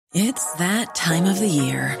It's that time of the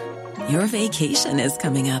year. Your vacation is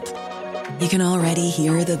coming up. You can already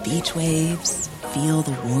hear the beach waves, feel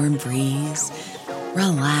the warm breeze,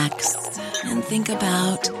 relax, and think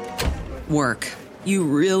about work. You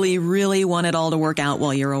really, really want it all to work out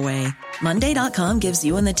while you're away. Monday.com gives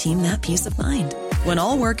you and the team that peace of mind. When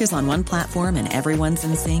all work is on one platform and everyone's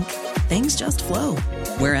in sync, things just flow.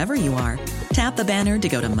 Wherever you are, tap the banner to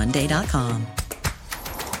go to Monday.com.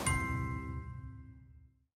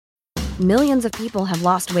 Millions of people have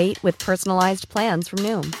lost weight with personalized plans from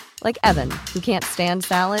Noom. Like Evan, who can't stand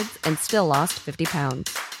salads and still lost 50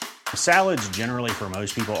 pounds. Salads generally for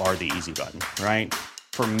most people are the easy button, right?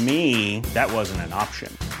 For me, that wasn't an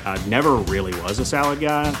option. I never really was a salad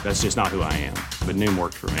guy. That's just not who I am. But Noom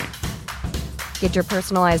worked for me. Get your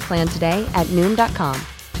personalized plan today at Noom.com.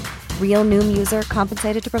 Real Noom user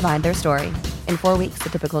compensated to provide their story. In 4 weeks,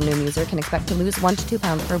 the typical Noom user can expect to lose 1 to 2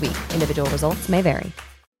 pounds per week. Individual results may vary.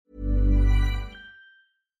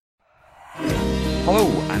 Hello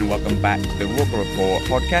and welcome back to the Roker Report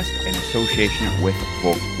podcast in association with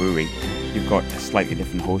Vokes Brewery. You've got a slightly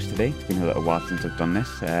different host today. It's been a little while since I've done this.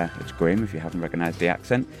 It's Graham, if you haven't recognised the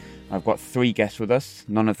accent. I've got 3 guests with us,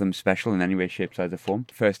 none of them special in any way, shape, size or form.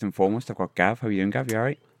 First and foremost, I've got Gav. How are you doing, Gav? You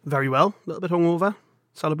alright? Very well. A little bit hungover,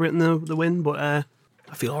 celebrating the win, but I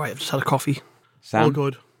feel alright. I've just had a coffee. Sam? All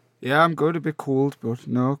good. Yeah, I'm good. A bit cold, but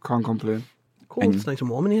no, can't complain. Cold, it's nice and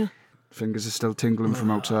warm in here. Fingers are still tingling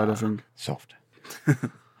from outside, I think. Soft.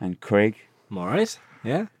 And Craig? I'm alright,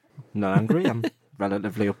 yeah. Not angry. I'm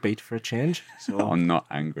relatively upbeat for a change. So I'm not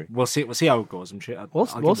angry. We'll see how it goes. I'm sure.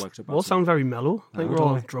 All sound very mellow. I think we're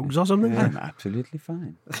all on drugs or something. I'm absolutely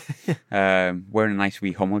fine. Wearing a nice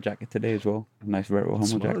wee Hummel jacket today as well. A nice retro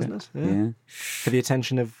Hummel jacket. Isn't it? Yeah. For the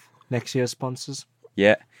attention of next year's sponsors.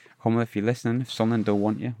 Yeah. Hummel, if you're listening, if Sunderland don't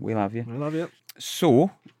want you, we'll have you. I love you.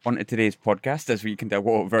 So, on to today's podcast, as we can tell,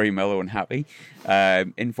 we're all very mellow and happy.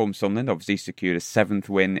 Informed Sunderland obviously secured a 7th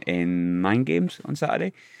win in 9 games on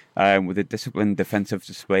Saturday, with a disciplined defensive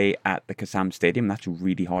display at the Kassam Stadium. That's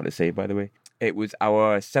really hard to say, by the way. It was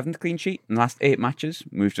our 7th clean sheet in the last 8 matches,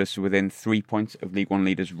 moved us within 3 points of League One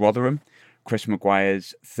leaders Rotherham. Chris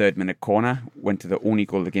Maguire's 3rd-minute corner went to the only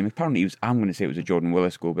goal of the game. Apparently, I'm going to say it was a Jordan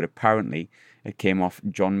Willis goal, but apparently it came off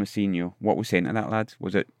John Mousinho. What was saying to that, lads?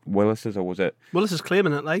 Was it Willis's or was it... Willis is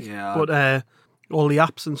claiming it, but all the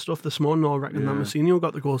apps and stuff this morning all reckon that Mousinho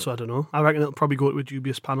got the goal, so I don't know. I reckon it'll probably go to a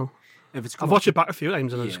dubious panel. I've watched it back a few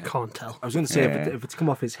times and I just can't tell. I was going to say, if it's come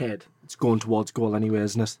off his head, it's going towards goal anyway,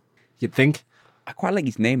 isn't it? You'd think. I quite like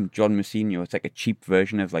his name, John Mousinho. It's like a cheap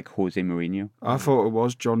version of like Jose Mourinho. I thought it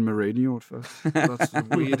was John Mourinho at first. That's the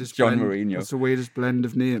weirdest John blend. Mourinho. That's the weirdest blend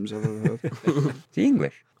of names I've ever heard. Is he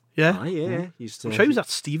English? Yeah. Ah, yeah. I'm sure he was at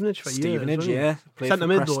Stevenage for years. Stevenage, yeah. Centre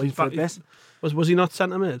mid though. He's back. Was he not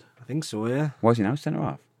centre mid? I think so, yeah. Was he now centre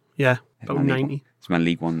half? Yeah, about 90. It's my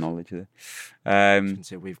League One knowledge there. I was going to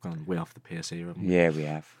say, we've gone way off the pace here, haven't we? Yeah, we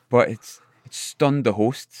have. But it's stunned the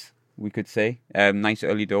hosts, we could say. Nice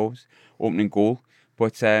early doors, opening goal.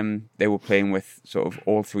 But they were playing with sort of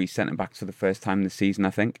all 3 centre-backs for the first time this season, I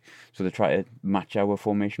think. So they try to match our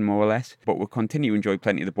formation more or less. But we'll continue to enjoy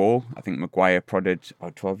plenty of the ball. I think Maguire prodded a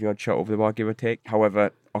 12-yard shot over the bar, give or take.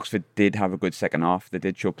 However, Oxford did have a good second half. They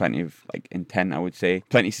did show plenty of intent, I would say.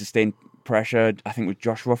 Plenty sustained pressure. I think with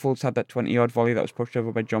Josh Ruffles had that 20-yard volley that was pushed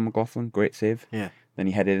over by John McLaughlin. Great save. Yeah. Then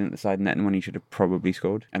he headed into the side net when he should have probably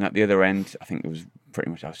scored. And at the other end, I think it was pretty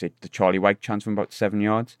much, I would say, the Charlie White chance from about 7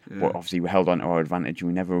 yards. Yeah. But obviously we held on to our advantage.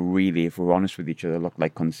 We never really, if we're honest with each other, looked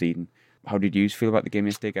like conceding. How did you feel about the game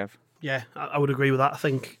yesterday, Gav? Yeah, I would agree with that. I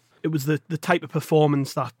think it was the type of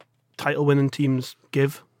performance that title-winning teams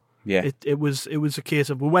give. Yeah. It was a case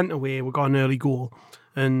of we went away, we got an early goal.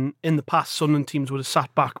 And in the past, Sunderland teams would have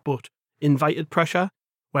sat back but invited pressure,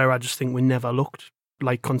 where I just think we never looked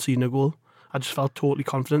like conceding a goal. I just felt totally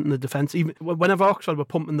confident in the defence. Even whenever Oxford were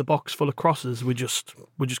pumping the box full of crosses, we just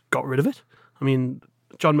got rid of it. I mean,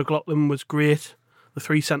 John McLaughlin was great. The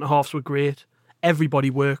 3 centre-halves were great. Everybody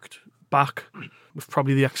worked back, with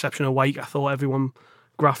probably the exception of White. I thought everyone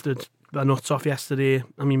grafted their nuts off yesterday.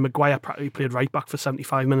 I mean, Maguire practically played right back for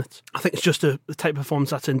 75 minutes. I think it's just the type of performance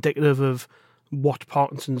that's indicative of what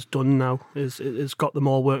Parkinson's done now. Is got them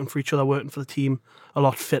all working for each other, working for the team, a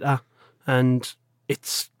lot fitter. And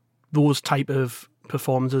it's those type of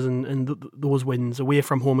performances and those wins away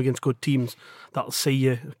from home against good teams that'll see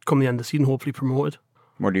you come the end of the season hopefully promoted.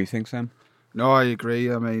 What do you think, Sam? No, I agree.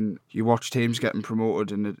 I mean, you watch teams getting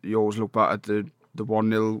promoted and you always look back at the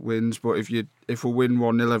 1-0 wins, but if we win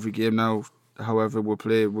 1-0 every game now, however we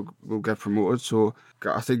play, we'll get promoted. So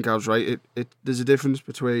I think I was right. There's a difference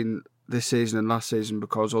between this season and last season,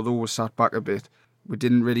 because although we sat back a bit, we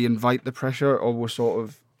didn't really invite the pressure, or we sort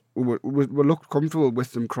of we looked comfortable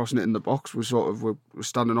with them crossing it in the box. We sort of were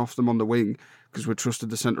standing off them on the wing because we trusted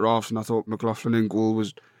the centre halves, and I thought McLaughlin in goal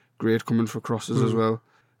was great coming for crosses as well.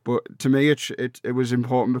 But to me, it was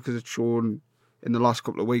important because it's shown in the last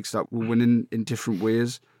couple of weeks that we're winning in different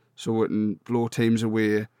ways. So we can blow teams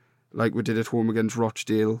away like we did at home against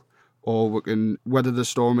Rochdale, or we can weather the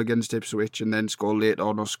storm against Ipswich and then score late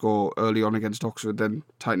on or score early on against Oxford, then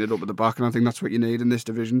tighten it up at the back. And I think that's what you need in this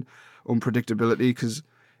division, unpredictability, because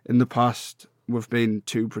in the past we've been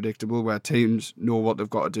too predictable where teams know what they've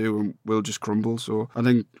got to do and will just crumble. So I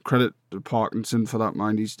think credit to Parkinson for that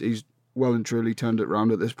mind. He's well and truly turned it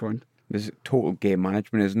round at this point. There's total game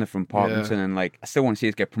management, isn't there, from Parkinson? Yeah. And I still want to see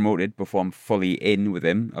us get promoted before I'm fully in with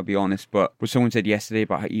him, I'll be honest. But what someone said yesterday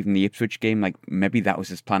about even the Ipswich game, maybe that was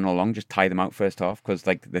his plan all along, just tie them out first half because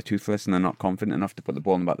they're toothless and they're not confident enough to put the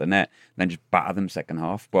ball in the back of the net, and then just batter them second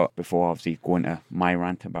half. But before obviously going to my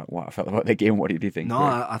rant about what I felt about the game, what did you think? No,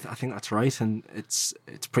 I think that's right, and it's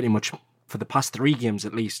pretty much for the past 3 games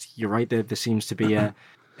at least. You're right, there seems to be a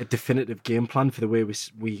definitive game plan for the way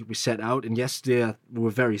we set out. And yesterday we were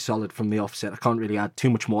very solid from the offset. I can't really add too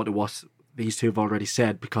much more to what these two have already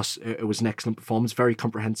said because it was an excellent performance, very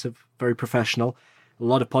comprehensive, very professional. A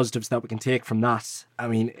lot of positives that we can take from that. I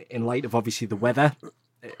mean, in light of obviously the weather,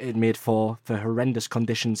 it made for horrendous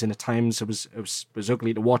conditions and at times it was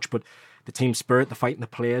ugly to watch, but the team spirit, the fight and the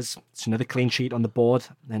players, it's another clean sheet on the board.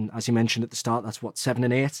 And as you mentioned at the start, that's 7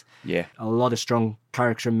 and 8. Yeah. A lot of strong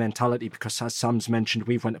character and mentality because as Sam's mentioned,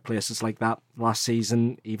 we've went to places like that last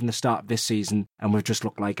season, even the start of this season, and we've just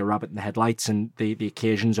looked like a rabbit in the headlights, and the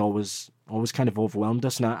occasions always kind of overwhelmed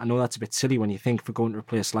us. And I know that's a bit silly when you think for going to a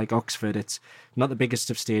place like Oxford. It's not the biggest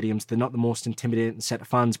of stadiums, they're not the most intimidating set of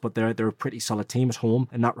fans, but they're a pretty solid team at home,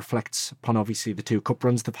 and that reflects upon obviously the 2 cup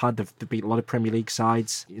runs they've had. They've beat a lot of Premier League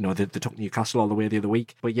sides. You know, they took Newcastle all the way the other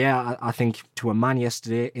week. But yeah, I think to a man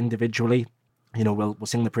yesterday individually, you know, we'll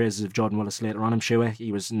sing the praises of Jordan Willis later on, I'm sure.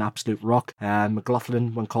 He was an absolute rock.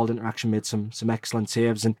 McLaughlin, when called into action, made some excellent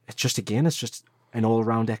saves, and it's just an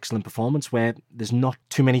all-round excellent performance where there's not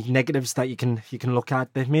too many negatives that you can look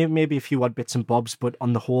at. There may be a few odd bits and bobs, but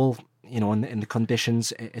on the whole, you know, in the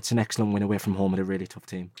conditions, it's an excellent win away from home at a really tough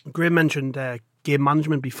team. Graham mentioned game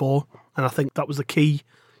management before, and I think that was the key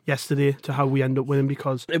yesterday to how we end up winning,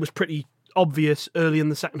 because it was pretty obvious early in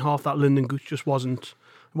the second half that Lyndon Gooch just wasn't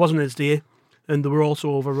his day, and they were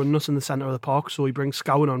also overrunning us in the centre of the park, so he brings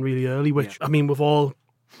Scowen on really early, which, I mean, we've all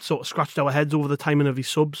sort of scratched our heads over the timing of his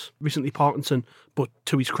subs, recently Parkinson, but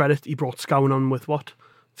to his credit, he brought Scowen on with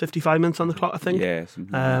 55 minutes on the clock, I think.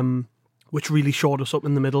 Yeah. Which really shored us up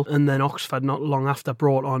in the middle. And then Oxford, not long after,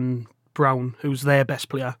 brought on Brown, who's their best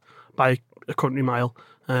player by a country mile.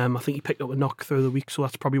 I think he picked up a knock through the week, so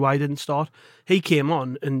that's probably why he didn't start. He came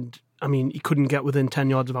on and, I mean, he couldn't get within 10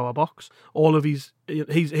 yards of our box. All of he's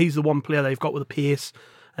the one player they've got with a pace,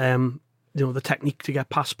 the technique to get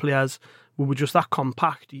past players. We were just that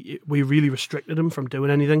compact. We really restricted him from doing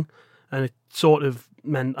anything, and it sort of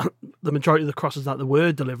meant the majority of the crosses that they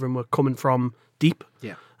were delivering were coming from deep.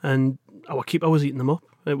 Yeah, and our keeper was eating them up.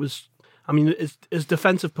 It was, I mean, as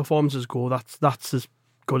defensive performances go, that's as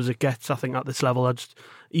good as it gets, I think, at this level.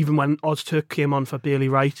 Even when Ozturk came on for Bailey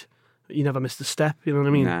Wright, he never missed a step. You know what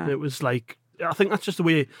I mean? Nah. It was like, I think that's just the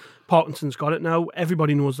way Parkinson's got it now.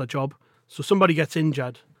 Everybody knows their job. So somebody gets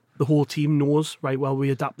injured, the whole team knows, right, well,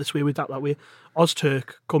 we adapt this way, we adapt that way.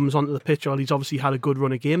 Ozturk comes onto the pitch, well, he's obviously had a good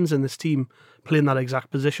run of games in this team, playing that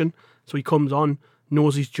exact position. So he comes on,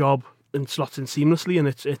 knows his job, and slots in seamlessly, and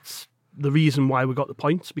it's the reason why we got the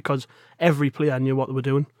points, because every player knew what they were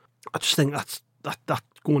doing. I just think that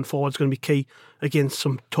going forward is going to be key against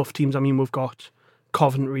some tough teams. I mean, we've got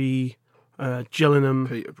Coventry, Gillingham,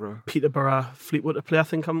 Peterborough, Fleetwood to play, I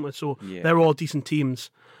think, haven't we? So they're all decent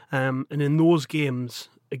teams. And in those games,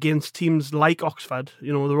 against teams like Oxford,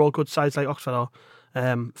 you know, they're all good sides like Oxford are,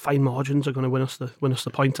 fine margins are going to win us the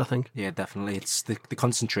points, I think. Yeah, definitely. It's the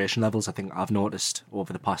concentration levels, I think, I've noticed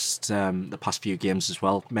over the past few games as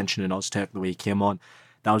well. Mentioning Ozturk the way he came on,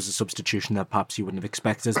 that was a substitution that perhaps you wouldn't have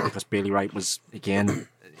expected, because Bailey Wright was, again,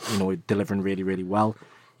 you know, delivering really, really well.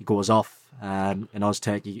 He goes off, and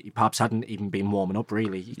Ozturk, he perhaps hadn't even been warming up,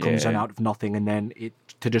 really. He comes on out of nothing, and then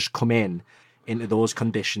to just come into those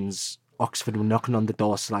conditions, Oxford were knocking on the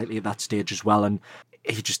door slightly at that stage as well, and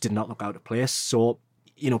he just did not look out of place. So,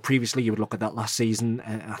 you know, previously you would look at that last season,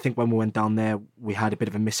 I think when we went down there, we had a bit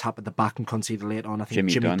of a mishap at the back and conceded late on. I think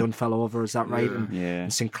Jimmy Dunn fell over, is that right?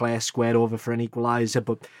 And Sinclair squared over for an equaliser,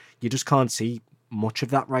 but you just can't see much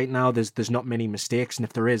of that right now. There's not many mistakes, and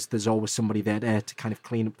if there is, there's always somebody there to kind of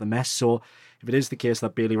clean up the mess. So if it is the case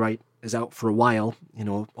that Bailey Wright is out for a while, you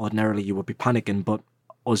know, ordinarily you would be panicking, but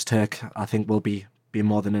Ozturk, I think, will be be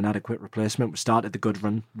more than an adequate replacement. We started the good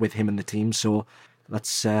run with him in the team, so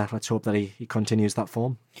let's hope that he continues that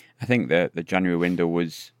form. I think the January window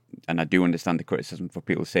was, and I do understand the criticism for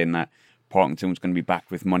people saying that Parkinson was going to be back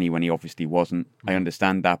with money when he obviously wasn't. I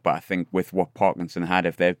understand that, but I think with what Parkinson had,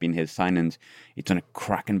 if they've been his signings, he's done a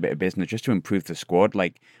cracking bit of business just to improve the squad.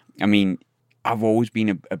 Like, I mean, I've always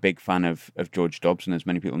been a big fan of George Dobson, as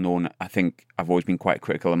many people know, and I think I've always been quite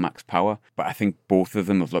critical of Max Power, but I think both of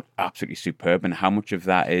them have looked absolutely superb, and how much of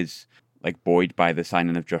that is like buoyed by the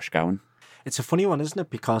signing of Josh Gowan? It's a funny one, isn't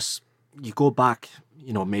it? Because you go back,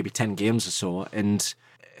 maybe 10 games or so, and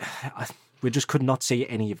we just could not see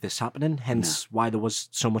any of this happening, hence why there was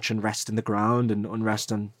so much unrest in the ground and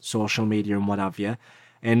unrest on social media and what have you.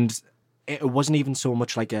 And it wasn't even so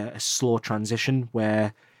much like a slow transition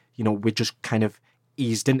where, we just kind of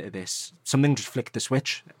eased into this. Something just flicked the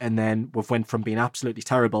switch, and then we've went from being absolutely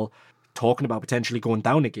terrible, talking about potentially going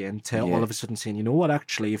down again, to all of a sudden saying, you know what,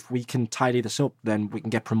 actually, if we can tidy this up, then we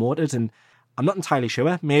can get promoted. And I'm not entirely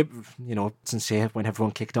sure. Maybe, sincere, when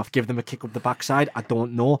everyone kicked off, give them a kick up the backside. I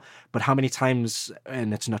don't know. But how many times,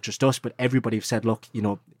 and it's not just us, but everybody have said, look,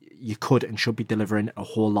 you could and should be delivering a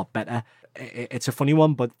whole lot better. It's a funny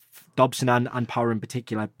one, but Dobson and Power in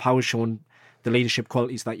particular, Power's shown the leadership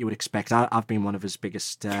qualities that you would expect. I've been one of his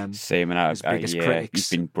biggest same, and biggest critics. He's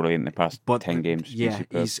been brilliant in the past 10 games. Yeah,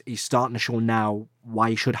 he's starting to show now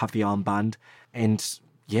why he should have the armband. And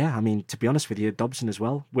yeah, I mean, to be honest with you, Dobson as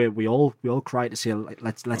well. We all cry to say,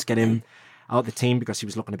 let's get him out of the team, because he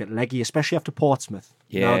was looking a bit leggy, especially after Portsmouth.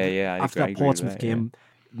 After that Portsmouth game,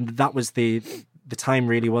 that was the time,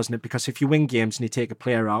 really, wasn't it? Because if you win games and you take a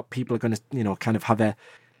player out, people are going to kind of have a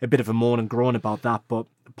bit of a moan and groan about that. But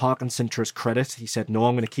Parkinson, to his credit, he said, no,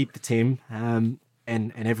 I'm going to keep the team. And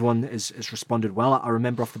everyone has responded well. I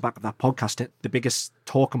remember off the back of that podcast, the biggest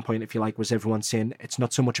talking point, if you like, was everyone saying it's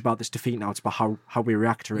not so much about this defeat now, it's about how we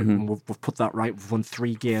react to it. And we've put that right. We've won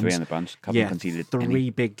 3 games. 3 on the bench. Haven't conceded 3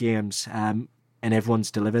 big games, and everyone's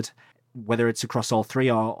delivered. Whether it's across all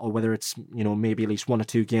 3 or whether it's maybe at least 1 or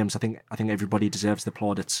 2 games, I think everybody deserves the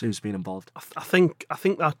plaudits who's been involved. I think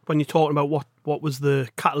that when you're talking about what was the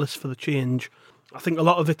catalyst for the change, I think a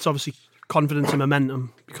lot of it's obviously confidence and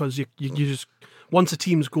momentum, because you just, once a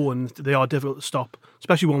team's going, they are difficult to stop,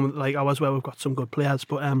 especially one like ours where we've got some good players.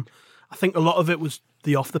 But I think a lot of it was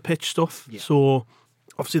the off the pitch stuff. Yeah. So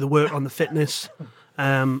obviously the work on the fitness.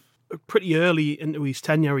 Pretty early into his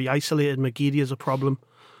tenure, he isolated McGeady as a problem.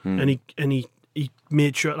 And he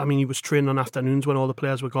made sure, I mean, he was training on afternoons when all the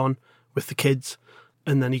players were gone with the kids,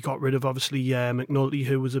 and then he got rid of obviously McNulty,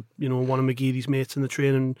 who was one of McGeady's mates on the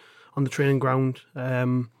training ground.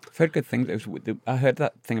 I've heard good things. I heard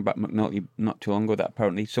that thing about McNulty not too long ago, that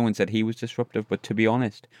apparently someone said he was disruptive, but to be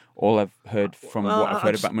honest, all I've heard from what I've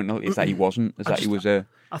heard about McNulty is that he wasn't. He was a.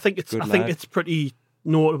 I think it's pretty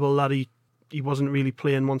notable that he wasn't really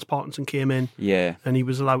playing once Parkinson came in. Yeah, and he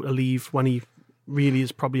was allowed to leave when he really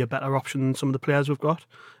is probably a better option than some of the players we've got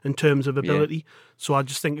in terms of ability. Yeah. So I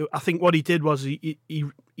think what he did was he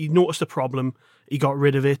noticed a problem, he got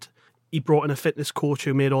rid of it, he brought in a fitness coach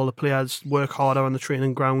who made all the players work harder on the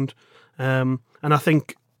training ground, and I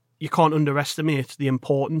think you can't underestimate the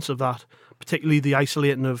importance of that, particularly the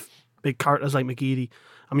isolating of big characters like McGeady.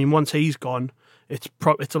 I mean, once he's gone,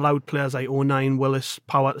 it's allowed players like O'Nien, Willis,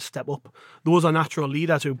 Power to step up. Those are natural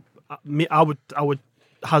leaders who I would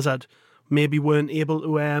hazard maybe weren't able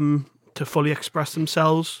to fully express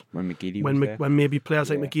themselves when McGeady was there. When maybe players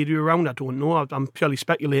like McGeady were around. I don't know. I'm purely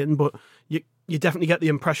speculating, but you definitely get the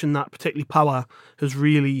impression that particularly Power has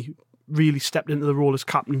really, really stepped into the role as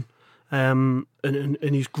captain, and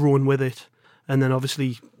he's grown with it. And then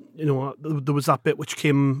obviously, there was that bit which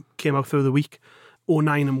came out through the week.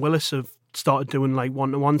 O'Nien and Willis have started doing like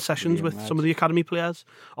one-to-one sessions with some of the academy players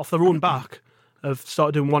off their own back. Have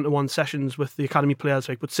started doing one-to-one sessions with the academy players,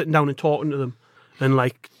 but sitting down and talking to them, and I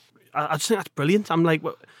just think that's brilliant. I'm like,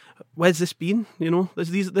 where's this been? This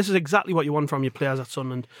is exactly what you want from your players at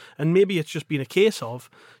Sunderland, and maybe it's just been a case of,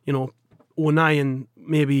 O'Nien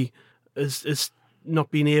maybe is not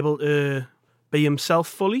being able to be himself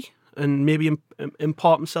fully, and maybe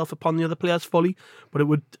impart himself upon the other players fully. But it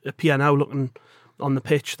would appear now, looking on the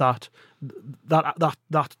pitch, that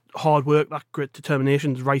hard work, that grit,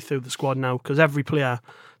 determination is right through the squad now, because every player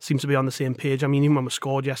seems to be on the same page. I mean, even when we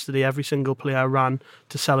scored yesterday, every single player ran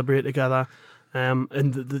to celebrate together, and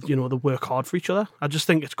they work hard for each other. I just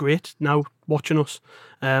think it's great now watching us,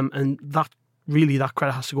 and that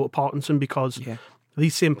credit has to go to Parkinson, because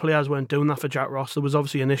these same players weren't doing that for Jack Ross. There was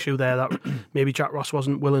obviously an issue there that maybe Jack Ross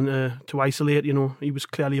wasn't willing to isolate. He was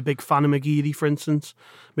clearly a big fan of McGeady, for instance.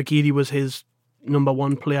 McGeady was his number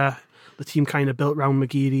one player the team kind of built around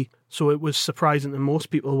McGeady. So it was surprising to most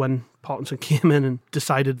people when Parkinson came in and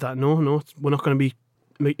decided that no, we're not going to be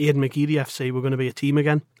Aidan McGeady FC, we're going to be a team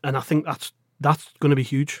again. And I think that's going to be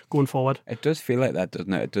huge going forward. It does feel like that,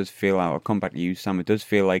 doesn't it? It does feel, I'll come back to you, Sam, it does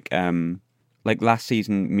feel like last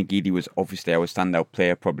season, McGeady was obviously our standout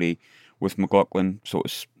player, probably with McLaughlin sort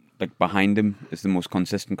of like behind him is the most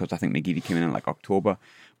consistent, because I think McGeady came in like October.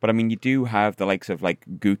 But I mean, you do have the likes of like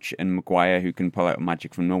Gooch and Maguire who can pull out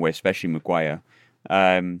magic from nowhere, especially Maguire.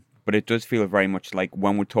 But it does feel very much like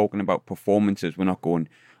when we're talking about performances, we're not going,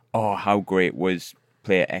 oh, how great was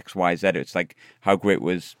player X, Y, Z. It's like, how great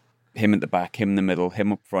was him at the back, him in the middle,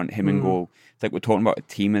 him up front, him in goal. It's like we're talking about a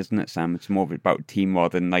team, isn't it, Sam? It's more about a team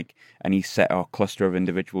rather than like any set or cluster of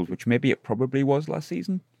individuals, which maybe it probably was last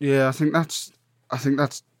season. Yeah, I think that's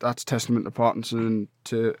testament to Parkinson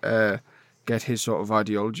to get his sort of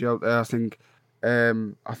ideology out there.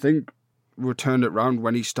 I think we turned it round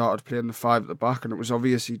when he started playing the 5 at the back, and it was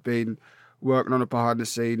obvious he'd been working on it behind the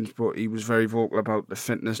scenes, but he was very vocal about the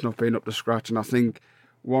fitness not being up to scratch. And I think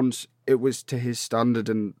once it was to his standard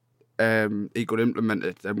and he could implement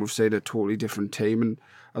it, then we've seen a totally different team. And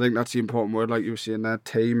I think that's the important word, like you were saying there,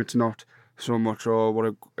 team. It's not so much, oh, what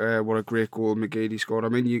a great goal McGeady scored. I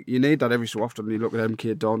mean, you need that every so often. You look at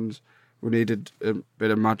MK Dons, we needed a bit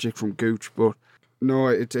of magic from Gooch, but no,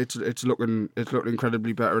 it's looking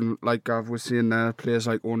incredibly better. And like Gav was saying there, players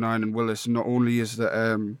like O'Nien and Willis, not only is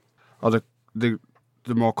the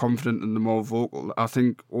more confident and the more vocal, I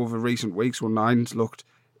think over recent weeks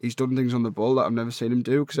he's done things on the ball that I've never seen him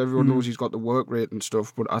do, because everyone knows he's got the work rate and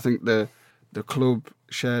stuff. But I think the club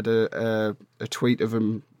shared a tweet of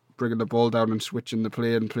him bringing the ball down and switching the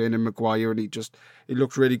play and playing in Maguire, and he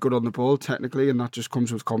looked really good on the ball technically, and that just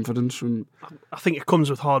comes with confidence. I think it comes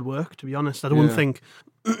with hard work, to be honest. I don't think...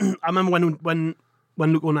 I remember when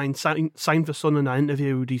Luke O'Nien signed for Sunderland, I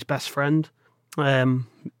interviewed his best friend,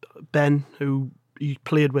 Ben, who he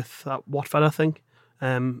played with at Watford, I think,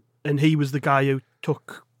 and he was the guy who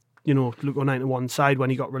took Luke O'Nien to one side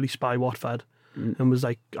when he got released by Watford and was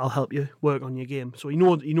like, I'll help you work on your game. So he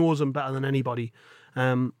knows him better than anybody.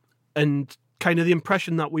 And kind of the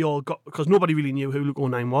impression that we all got, because nobody really knew who Luke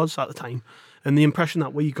O'Nien was at the time, and the impression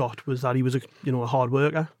that we got was that he was a hard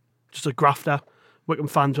worker, just a grafter. Wickham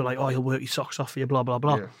fans were like, oh, he'll work his socks off for you, blah, blah,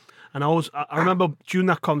 blah. Yeah. And I remember during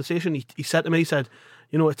that conversation, he said to me, he said,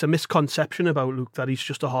 it's a misconception about Luke that he's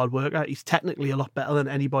just a hard worker. He's technically a lot better than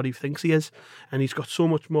anybody thinks he is, and he's got so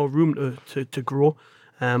much more room to grow.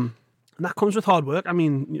 And that comes with hard work. I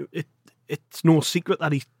mean, it's no secret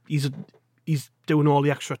that he's doing all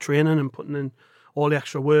the extra training and putting in all the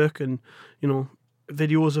extra work, and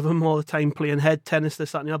videos of him all the time playing head tennis,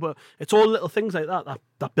 this, that, and the other. But it's all little things like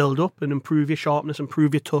that build up and improve your sharpness,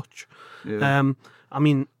 improve your touch. Yeah. I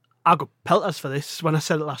mean, I got pelters for this when I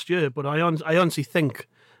said it last year, but I honestly think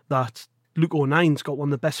that Luke O'Nien's got one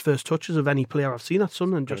of the best first touches of any player I've seen at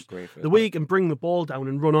Sunderland. Just the way he can bring the ball down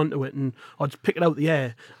and run onto it, or just pick it out the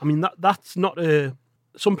air. I mean, that's not a...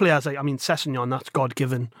 Some players, Sessegnon, that's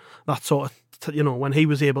God-given. That sort of, when he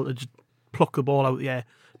was able to just pluck the ball out the air.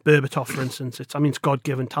 Berbatov, for instance, it's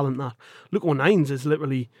God-given talent, that. Luke O'Nien's is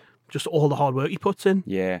literally just all the hard work he puts in.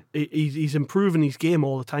 Yeah. He's improving his game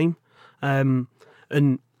all the time. And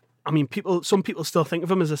I mean, some people still think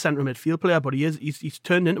of him as a central midfield player, but he's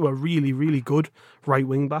turned into a really, really good right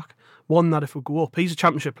wing back. One that if we go up, he's a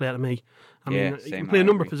championship player to me. I mean, he can play a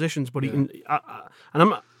number of positions, but he can.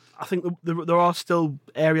 I think there are still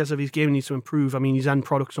areas of his game he needs to improve. I mean, his end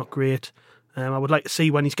product's not great. I would like to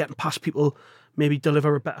see when he's getting past people, maybe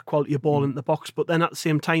deliver a better quality of ball into the box. But then at the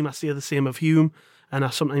same time, I see the same of Hume, and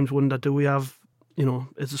I sometimes wonder, do we have,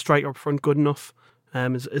 is the striker up front good enough?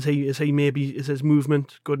 Is his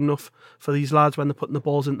movement good enough for these lads when they're putting the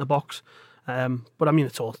balls into the box? But I mean,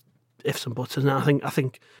 it's all ifs and buts, isn't it? I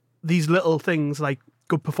think these little things like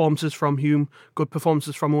good performances from Hume, good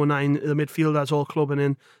performances from O'Nien, the midfielders all clubbing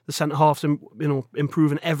in, the centre halves,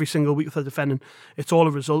 improving every single week with the defending. It's all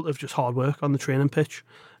a result of just hard work on the training pitch.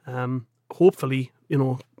 Hopefully,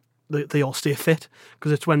 they all stay fit,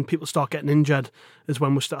 because it's when people start getting injured is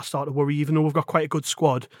when we start to worry. Even though we've got quite a good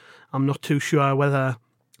squad, I'm not too sure whether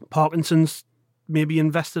Parkinson's maybe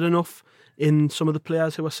invested enough in some of the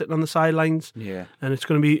players who are sitting on the sidelines. Yeah, and it's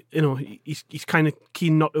going to be, he's kind of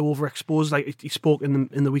keen not to overexpose. Like he spoke in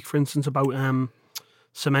the week, for instance, about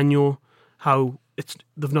Semenyo, how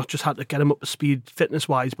they've not just had to get him up to speed fitness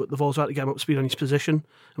wise, but they've also had to get him up to speed on his position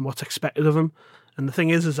and what's expected of him. And the thing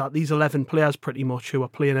is that these 11 players pretty much who are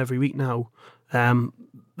playing every week now,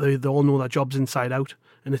 they all know their jobs inside out,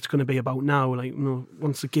 and it's going to be about now. Like, you know,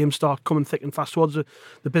 once the games start coming thick and fast towards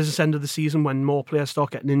the business end of the season, when more players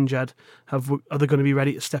start getting injured, are they going to be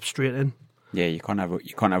ready to step straight in? Yeah, you can't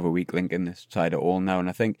have a weak link in this side at all now. And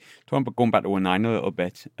I think, going back to 09 a little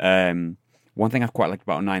bit, one thing I've quite liked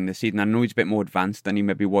about 09 this season, I know he's a bit more advanced than he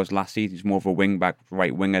maybe was last season. He's more of a wing back,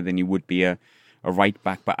 right winger than he would be a right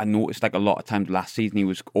back. But I noticed like a lot of times last season he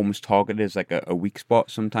was almost targeted as like a weak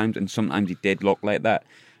spot sometimes, and sometimes he did look like that.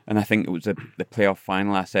 And I think it was the playoff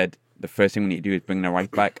final. I said the first thing we need to do is bring the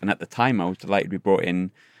right back. And at the time, I was delighted we brought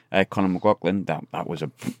in Conor McLaughlin. That was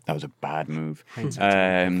a bad move.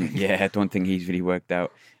 Yeah, I don't think he's really worked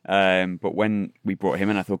out. But when we brought him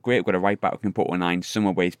in, I thought, great, we've got a right back we can put 09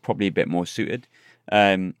 somewhere where he's probably a bit more suited.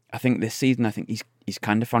 I think this season, he's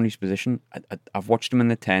kind of found his position. I've watched him in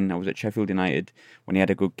the 10. I was at Sheffield United when he had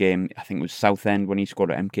a good game. I think it was Southend when he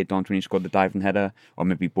scored at MK Dons when he scored the diving header, or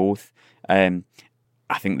maybe both.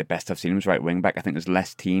 I think the best I've seen him is right wing back. I think there's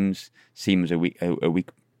less teams see him as a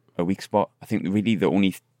weak spot. I think really the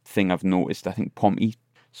only thing I've noticed, I think Pompey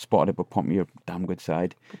spotted it, but Pompey are a damn good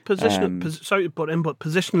side. Sorry to put in, but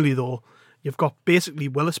positionally though, you've got basically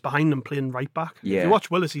Willis behind him playing right back. Yeah. If you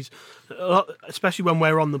watch Willis, he's, especially when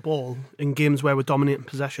we're on the ball in games where we're dominating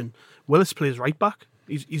possession, Willis plays right back.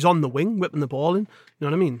 He's on the wing, whipping the ball in. You know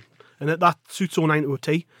what I mean? And that suits 09 to a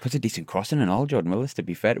T. Puts a decent crossing and all, Jordan Willis, to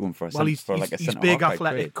be fair to him for a Well, he's big,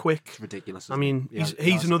 athletic, quick. It's ridiculous. I mean, Isn't it?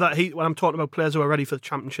 he's another. When I'm talking about players who are ready for the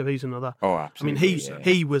championship, he's another. Oh, I absolutely. mean,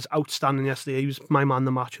 he was outstanding yesterday. He was my man of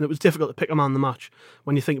the match, and it was difficult to pick a man of the match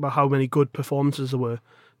when you think about how many good performances there were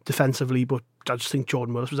defensively. But I just think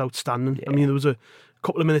Jordan Willis was outstanding. Yeah. I mean, there was a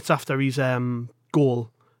couple of minutes after his goal,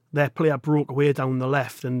 their player broke away down the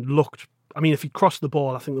left and looked. I mean, if he'd crossed the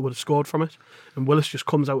ball, I think they would have scored from it. And Willis just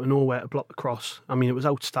comes out of nowhere to block the cross. I mean, it was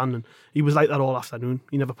outstanding. He was like that all afternoon.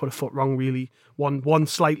 He never put a foot wrong, really. One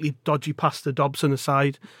slightly dodgy pass to Dobson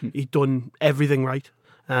aside. He'd done everything right.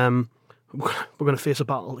 We're going to face a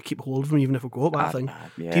battle to keep hold of him, even if we go up, I think.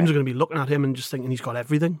 Yeah. Teams are going to be looking at him and just thinking he's got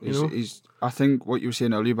everything. I think what you were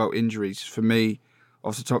saying earlier about injuries, for me,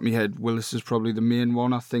 off the top of my head, Willis is probably the main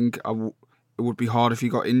one. I think it would be hard if he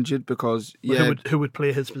got injured because who would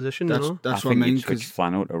play his position? That's what I think mean. he'd switch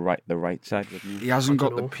Flannel to the right side, wouldn't he? He hasn't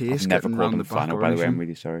got the pace. I've never getting called around him the back Flannel, or by the way. anything. I'm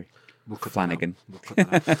really sorry. Flanagan.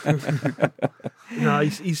 No,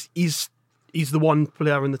 he's the one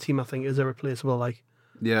player in the team I think is irreplaceable. Like,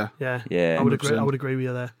 Yeah. I would agree. 100%. I would agree with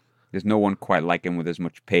you there. There's no one quite like him with as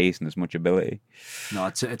much pace and as much ability. No,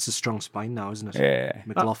 it's a strong spine now, isn't it? Yeah.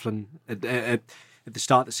 McLaughlin, at the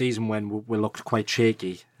start of the season when we looked quite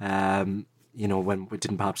shaky, when we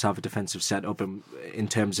didn't perhaps have a defensive setup in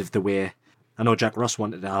terms of the way, I know Jack Ross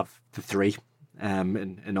wanted to have the three,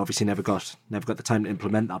 and obviously never got the time to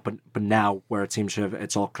implement that. But now, where it seems to have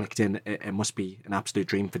it's all clicked in, it must be an absolute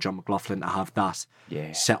dream for John McLaughlin to have that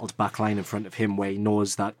settled back line in front of him, where he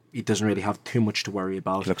knows that he doesn't really have too much to worry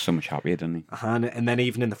about. He looks so much happier, doesn't he? And then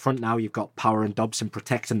even in the front now, you've got Power and Dobson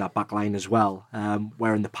protecting that back line as well,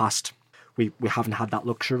 where in the past we haven't had that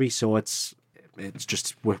luxury. So it's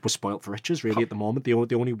just we're spoilt for riches really at the moment. The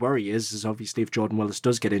only worry is obviously if Jordan Willis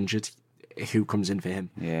does get injured, who comes in for him?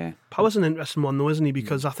 Yeah, Power's an interesting one though, isn't he?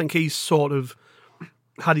 Because I think he's sort of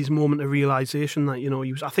had his moment of realisation that he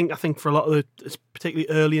was. I think for a lot of it's particularly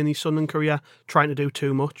early in his Sunderland career, trying to do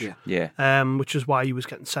too much. Yeah. Which is why he was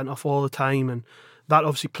getting sent off all the time, and that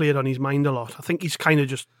obviously played on his mind a lot. I think he's kind of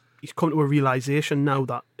he's come to a realisation now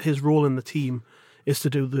that his role in the team is to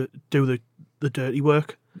do the dirty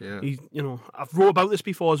work. Yeah. I've wrote about this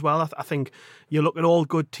before as well. I think you look at all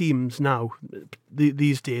good teams now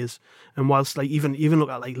these days, and whilst like even look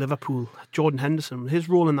at like Liverpool, Jordan Henderson, his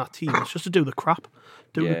role in that team is just to do the crap,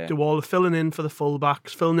 do all the filling in for the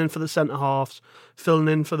fullbacks, filling in for the centre halves, filling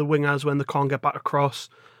in for the wingers when they can't get back across.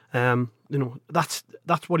 That's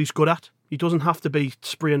what he's good at. He doesn't have to be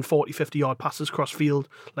spraying 40, 50 yard passes across field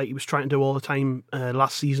like he was trying to do all the time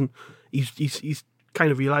last season. He's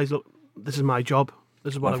kind of realised, look, this is my job.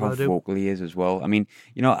 This is what I've got to do. Vocal he is as well. I mean,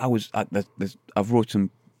 I've wrote some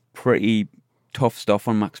pretty tough stuff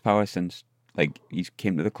on Max Power since he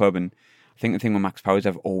came to the club, and I think the thing with Max Power is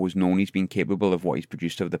I've always known he's been capable of what he's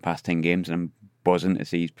produced over the past 10 games, and I'm buzzing to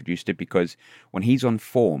see he's produced it, because when he's on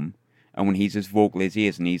form and when he's as vocal as he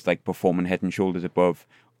is and he's like performing head and shoulders above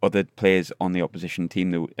other players on the opposition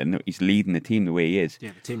team, and he's leading the team the way he is, the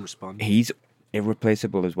team responds. He's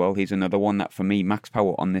irreplaceable as well. He's another one that for me, Max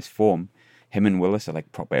Power on this form, him and Willis are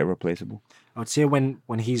like proper irreplaceable. I would say when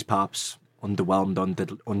he's perhaps underwhelmed,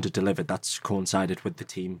 under-delivered, that's coincided with the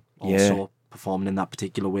team also performing in that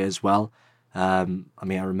particular way as well. I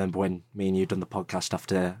remember when me and you done the podcast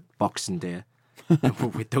after Boxing Day,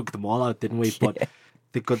 we dug them all out, didn't we? But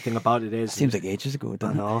the good thing about it is... Seems like ages ago, I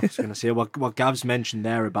doesn't it? know, I was going to say, what Gav's mentioned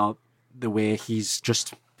there about the way he's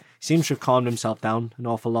just... seems to have calmed himself down an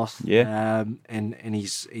awful lot. Yeah. And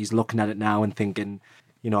he's looking at it now and thinking,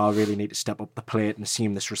 I really need to step up the plate and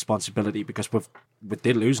assume this responsibility, because we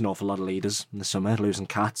did lose an awful lot of leaders in the summer, losing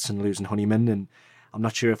Katz and losing Honeyman, and I'm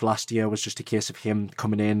not sure if last year was just a case of him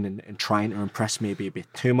coming in and trying to impress maybe a bit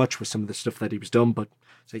too much with some of the stuff that he was done. But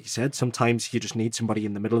like you said, sometimes you just need somebody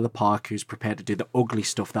in the middle of the park who's prepared to do the ugly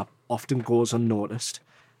stuff that often goes unnoticed.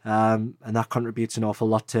 And that contributes an awful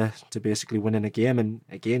lot to basically winning a game. And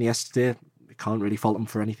again, yesterday, you can't really fault him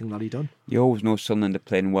for anything that he done. You always know Sunderland are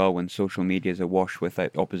playing well when social media is awash with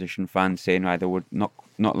like opposition fans saying either we're not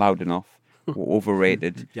loud enough, we're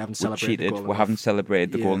overrated, You haven't we celebrated the cheated, goal we enough. haven't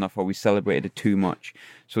celebrated the goal Yeah. enough, or we celebrated it too much.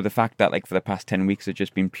 So the fact that like for the past 10 weeks it's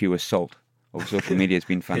just been pure assault over social media has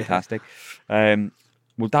been fantastic.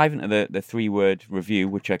 We'll dive into the 3-word review,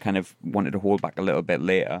 which I kind of wanted to hold back a little bit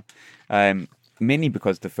later. Mainly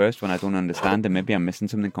because the first one I don't understand, and maybe I'm missing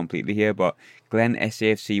something completely here, but Glenn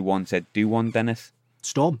SAFC1 said, do one, Dennis?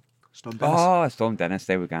 Storm Dennis. Oh, Storm Dennis,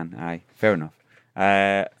 there we go. Aye, fair enough.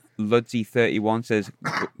 Ludsy31 says,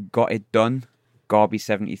 got it done.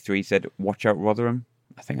 Garby73 said, watch out, Rotherham.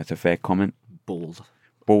 I think that's a fair comment. Bold.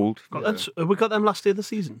 Bold. We got them last day of the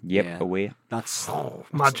season. Yep, Yeah. away. That's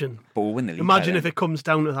Imagine. But we'll win the league. Imagine if it comes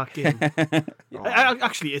down to that game.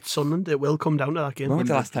 Actually, it's Sunderland. It will come down to that game. When was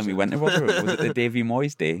the last time we went to Rotherham? Was it the Davy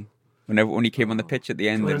Moyes day? When he came on the pitch at the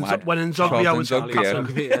end. When and we had Nzogbia Charlton was Nzogbia.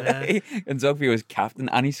 captain. And Nzogbia was captain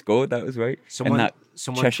and he scored, that was right. In that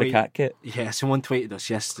Cheshire Cat kit. Yeah, someone tweeted us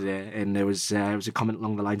yesterday, and there was a comment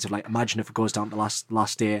along the lines of like, imagine if it goes down to the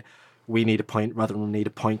last day, we need a point rather than need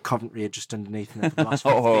a point. Coventry are just underneath in the last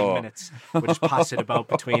 15 minutes. We'll just pass it about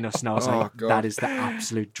between us now. It's like, God. that is the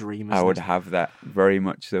absolute dream. I isn't would it? have that, very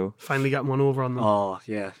much so. Finally getting one over on them. Oh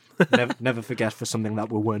yeah, never forget for something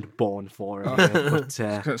that we weren't born for. But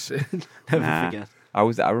Gonna say. never Nah. forget.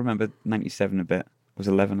 I remember 97 a bit. I was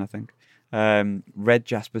 11, I think. Red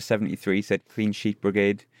Jasper 73 said clean sheet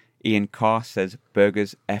brigade. Ian Carr says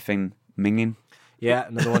burgers effing minging. Yeah,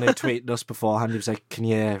 another one who tweeted us beforehand. He was like, "Can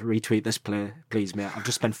you retweet this play, please, mate? I've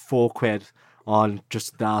just spent £4 on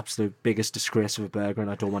just the absolute biggest disgrace of a burger,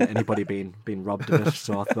 and I don't want anybody being robbed of it."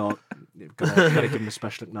 So I thought, gotta give him a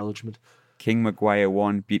special acknowledgement. King Maguire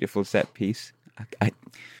 1, beautiful set piece. I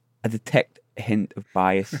detect a hint of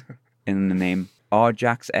bias in the name.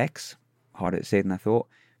 Rjax X, harder to say than I thought.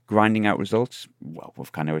 Grinding out results. Well,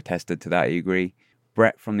 we've kind of attested to that, I agree.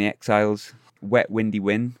 Brett from the Exiles. Wet windy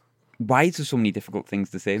win. Why is there so many difficult things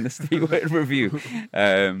to say in this 3-word review?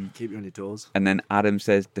 Keep you on your toes. And then Adam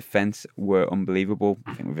says defence were unbelievable.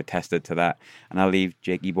 I think we've attested to that. And I'll leave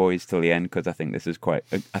Jakey Boys till the end because I think this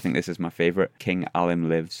is my favourite. King Alim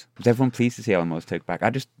lives. Was everyone pleased to see Alim Ozturk back? I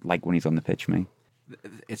just like when he's on the pitch, me.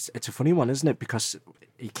 It's a funny one, isn't it? Because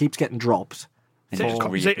he keeps getting dropped. And He's he just like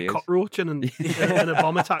a reappears. cockroach and a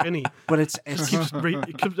bomb attack, isn't he? But it's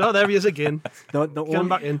Oh, there he is again. the Get him only,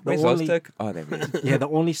 back in. Where's only- Ozturk? Oh, there he is. Yeah, the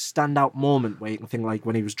only standout moment where you can think like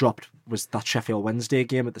when he was dropped was that Sheffield Wednesday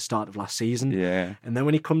game at the start of last season. Yeah. And then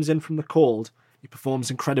when he comes in from the cold, he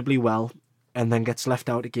performs incredibly well and then gets left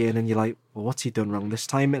out again and you're like, well, what's he done wrong this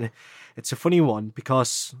time? And it's a funny one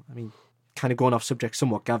because, I mean, kind of going off subject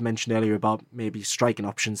somewhat, Gav mentioned earlier about maybe striking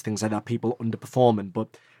options, things like that, people underperforming. But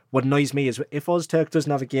what annoys me is if Ozturk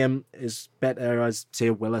doesn't have a game as better as, say,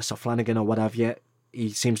 Willis or Flanagan or whatever, yet he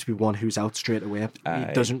seems to be one who's out straight away. Aye.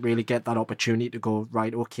 He doesn't really get that opportunity to go,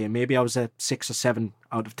 right, okay, maybe I was a 6 or 7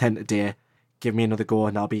 out of 10 today. Give me another go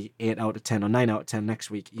and I'll be 8 out of 10 or 9 out of 10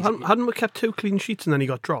 next week. Hadn't we kept 2 clean sheets and then he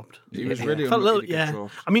got dropped? He was really Felt a little, unlucky to get yeah.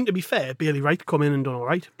 dropped. I mean, to be fair, Bailey Wright come in and done all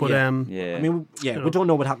right, but Yeah. I mean, yeah, we don't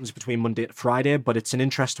know what happens between Monday to Friday, but it's an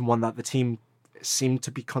interesting one that the team seem to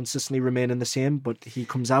be consistently remaining the same, but he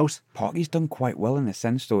comes out. Parky's done quite well in a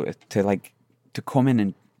sense, though, to come in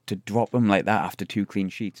and to drop him like that after 2 clean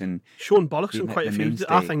sheets. And Sean Bollocks Being in quite a the few. mainstay.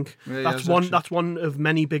 I think Yeah, that's yeah, one. actually. That's one of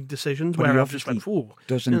many big decisions But where he I've just went, obviously "Ooh."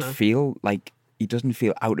 doesn't you know. feel like he doesn't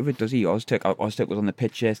feel out of it, does he? Ozturk was on the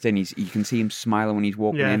pitch yesterday, and you can see him smiling when he's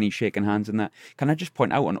walking Yeah. in, he's shaking hands and that. Can I just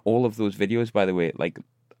point out on all of those videos, by the way, like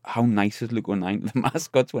how nice is Luke O'Nien, the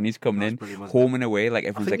mascots, when he's coming in, brilliant, wasn't home and away, like I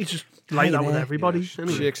everyone's think like, he's just like that with there. everybody. isn't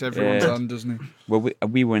he? Shakes everyone's Yeah. hand, doesn't he? well,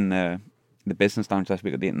 we were in the business lounge last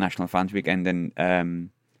week at the International Fans Weekend, and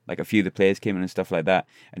like a few of the players came in and stuff like that,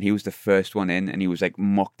 and he was the first one in, and he was like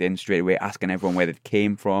mocked in straight away, asking everyone where they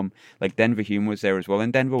came from. Like Denver Hume was there as well,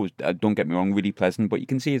 and Denver was, don't get me wrong, really pleasant, but you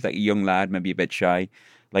can see he's like a young lad, maybe a bit shy.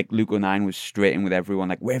 Like Luke O'Nien was straight in with everyone,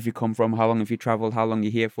 like, where have you come from? How long have you travelled? How long are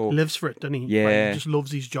you here for? He lives for it, doesn't he? Yeah. Like, he just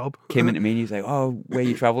loves his job. Came into me and he's like, oh, where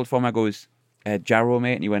you travelled from? I goes, Jarrow,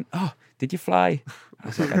 mate. And he went, oh, did you fly? I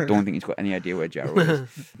was like, I don't think he's got any idea where Jarrow is.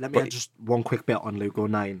 Let me add just one quick bit on Luke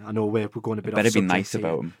O'Nien. I know we're going a bit off Better be subject nice here.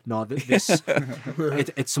 about him. No, this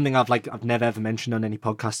it's something I've never ever mentioned on any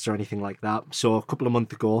podcasts or anything like that. So a couple of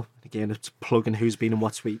months ago, again, it's plugging who's been and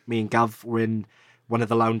what's me and Gav were in one of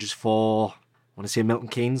the lounges for, I want to say Milton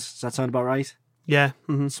Keynes. Does that sound about right? Yeah.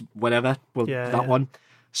 Whatever. Well, Yeah, that yeah. one.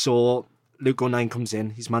 So Luke O'Nien comes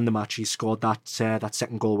in. He's man the match. He's scored that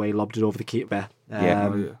second goal where he lobbed it over the keeper.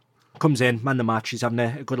 Comes in, man the match. He's having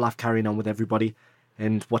a good laugh carrying on with everybody.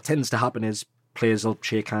 And what tends to happen is players will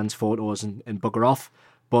shake hands, photos, and bugger off.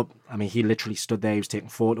 But, I mean, he literally stood there. He was taking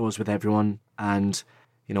photos with everyone. And,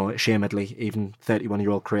 you know, ashamedly, even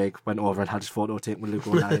 31-year-old Craig went over and had his photo taken with Luke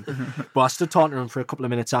O'Nien. But I stood talking to him for a couple of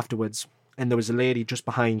minutes afterwards. And there was a lady just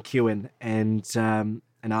behind queuing.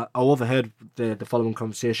 And I overheard the following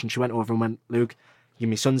conversation. She went over and went, Luke, you're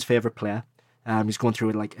my son's favourite player. He's going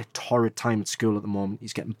through like a torrid time at school at the moment.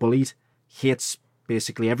 He's getting bullied. Hates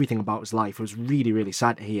basically everything about his life. It was really, really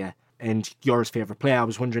sad to hear. And you're his favourite player. I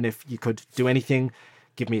was wondering if you could do anything,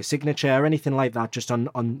 give me a signature or anything like that, just on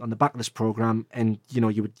the back of this programme, and you know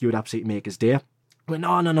you would absolutely make his day. I went,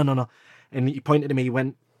 no. And he pointed to me. He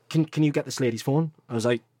went, can you get this lady's phone? I was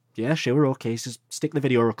like, yeah, sure, okay. He says, stick the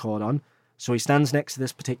video record on. So he stands next to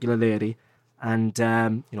this particular lady. And,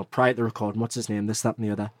 prior to the recording, what's his name, this, that and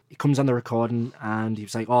the other. He comes on the recording and he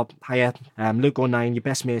was like, oh, hiya, Luke O'Nien, your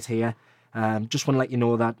best mate here. Just want to let you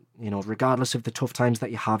know that, you know, regardless of the tough times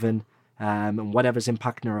that you're having and whatever's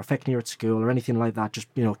impacting or affecting you at school or anything like that, just,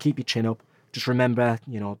 you know, keep your chin up. Just remember,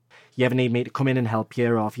 you know, you ever need me to come in and help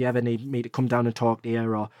you, or if you ever need me to come down and talk to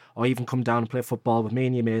you, or even come down and play football with me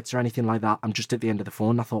and your mates or anything like that, I'm just at the end of the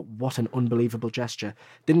phone. I thought, what an unbelievable gesture.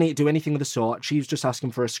 Didn't need to do anything of the sort. She was just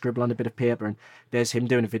asking for a scribble on a bit of paper, and there's him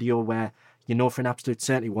doing a video where, you know, for an absolute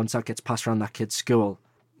certainty, once that gets passed around that kid's school,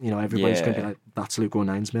 you know, everybody's going to be like, that's Luke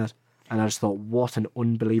O'Nien's mate. And I just thought, what an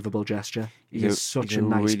unbelievable gesture. He's such a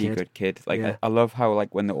nice really kid. good kid. Like, Yeah. I love how,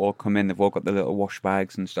 like, when they all come in, they've all got the little wash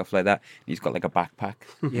bags and stuff like that. He's got, like, a backpack.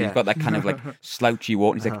 Yeah. He's got that kind of, like, slouchy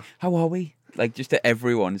walk. And he's like, how are we? Like, just to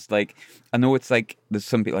everyone. It's like, I know it's like, there's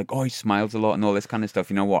some people like, oh, he smiles a lot and all this kind of stuff.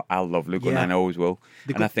 You know what? I love Luke O'Nien, I always will.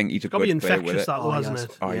 And I think he's a It's got to be good player with infectious, it. that though, hasn't yes.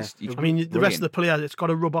 it? Oh, Yeah. he's I mean, the rest of brilliant. the players, it's got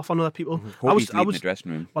to rub off on other people. Hope he's leading the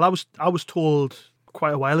dressing room. Well, I was told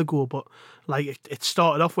quite a while ago, but like it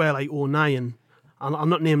started off where like O'Nien, and I'm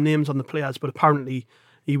not naming names on the players, but apparently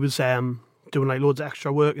he was doing like loads of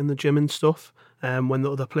extra work in the gym and stuff when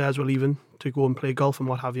the other players were leaving to go and play golf and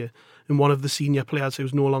what have you. And one of the senior players who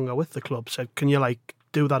was no longer with the club said, "Can you like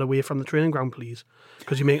do that away from the training ground, please?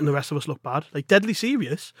 Because you're making the rest of us look bad. Like deadly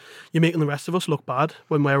serious. You're making the rest of us look bad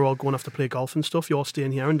when we're all going off to play golf and stuff. You're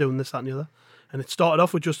staying here and doing this, that, and the other." And it started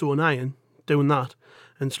off with just O'Nien doing that,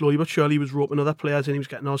 and slowly but surely he was roping other players in. He was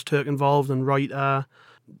getting Ozturk involved and Reiter,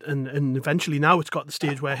 and eventually now it's got the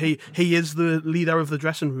stage where he is the leader of the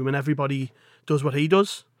dressing room and everybody does what he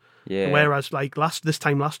does. Yeah. Whereas like this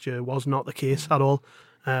time last year was not the case at all.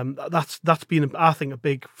 That's been, I think, a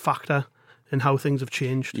big factor in how things have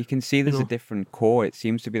changed. You can see there's know? a different core. It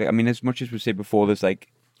seems to be like, I mean, as much as we said before, there's like,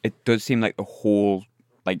 it does seem like a whole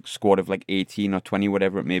like squad of like 18 or 20,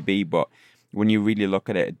 whatever it may be. But when you really look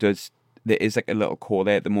at it, there is like a little core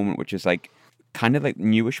there at the moment, which is like kind of like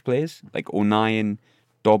newish players, like O'Nien,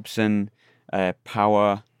 Dobson,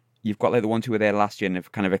 Power. You've got like the ones who were there last year and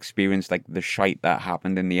have kind of experienced like the shite that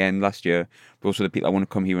happened in the end last year, but also the people that want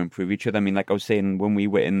to come here and improve each other. I mean, like I was saying, when we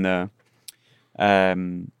were in the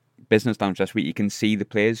business lounge last week, you can see the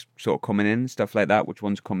players sort of coming in, stuff like that, which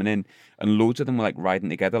one's coming in, and loads of them were like riding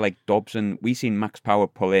together. Like Dobson, we seen Max Power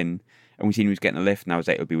pull in, and we seen he was getting a lift, and I was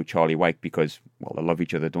like, it'll be with Charlie White because, well, they love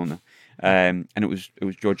each other, don't they? And it was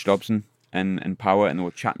George Dobson and Power, and they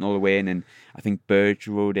were chatting all the way in, and I think Burge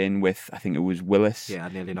rode in with, I think it was Willis. Yeah, I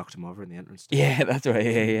nearly knocked him over in the entrance. Yeah, that's right.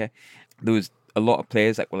 Yeah. There was a lot of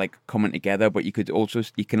players that were like coming together, but you can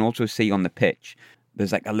also see on the pitch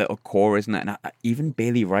there's like a little core, isn't it? And even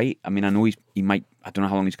Bailey Wright. I mean, I know he might. I don't know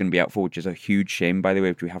how long he's going to be out for, which is a huge shame, by the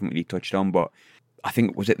way, which we haven't really touched on. But I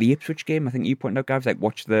think, was it the Ipswich game? I think you pointed out, Gav, like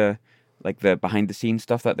watch the behind the scenes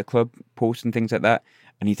stuff that the club posts and things like that.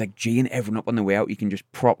 And he's like geeing everyone up on the way out. You can just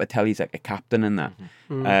proper tell he's like a captain in that.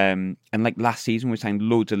 And like last season, we signed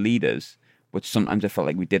loads of leaders, but sometimes I felt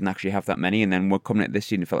like we didn't actually have that many. And then we're coming at this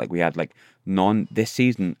season, I felt like we had like none. This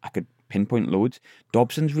season, I could pinpoint loads.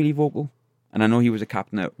 Dobson's really vocal. And I know he was a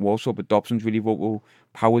captain at Walsall, but Dobson's really vocal.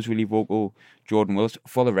 Power's really vocal. Jordan Willis,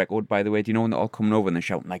 for the record, by the way, do you know when they're all coming over and they're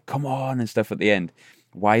shouting like, come on, and stuff at the end?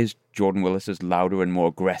 why is Jordan Willis's louder and more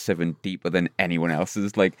aggressive and deeper than anyone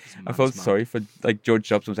else's? Like, I felt sorry for like George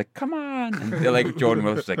Jobson was like, come on, and like Jordan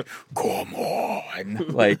Willis was like, come on,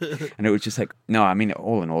 like, and it was just like, no, I mean,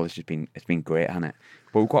 all in all, it's been great, hasn't it?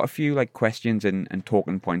 But we've got a few like questions and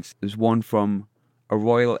talking points. There's one from a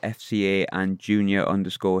Royal FCA and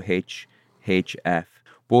Junior_HHF.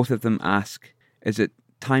 Both of them ask, is it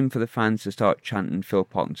time for the fans to start chanting Phil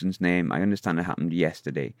Parkinson's name? I understand it happened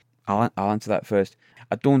yesterday. I'll answer that first.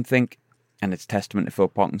 I don't think, and it's testament to Phil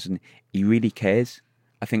Parkinson, he really cares.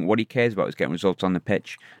 I think what he cares about is getting results on the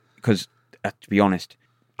pitch. Because, to be honest,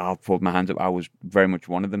 I'll hold my hands up, I was very much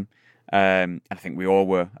one of them. I think we all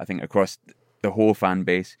were. I think across the whole fan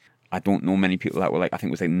base, I don't know many people that were like, I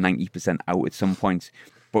think it was like 90% out at some points.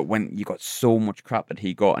 But when you got so much crap that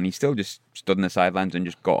he got, and he still just stood on the sidelines and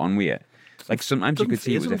just got on with it. Like sometimes you could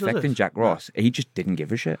see it was affecting Jack Ross. He just didn't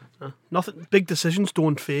give a shit. Nothing. Big decisions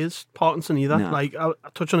don't faze Parkinson either. No. Like I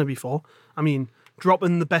touched on it before. I mean,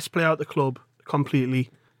 dropping the best player at the club completely,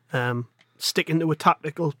 sticking to a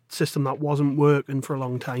tactical system that wasn't working for a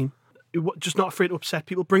long time. Just not afraid to upset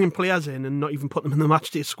people. Bringing players in and not even putting them in the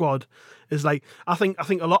matchday squad is like. I think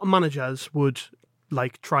a lot of managers would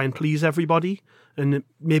like try and please everybody, and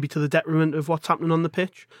maybe to the detriment of what's happening on the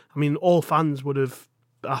pitch. I mean, all fans would have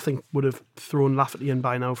thrown Lafferty in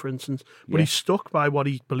by now, for instance. But he's stuck by what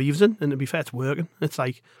he believes in, and to be fair, it's working. It's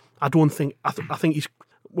like, I think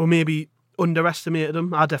we maybe underestimated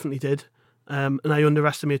him. I definitely did. And I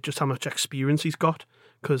underestimate just how much experience he's got,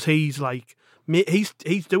 because he's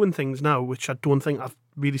doing things now which I don't think I've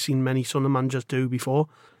really seen many Sunderland managers do before.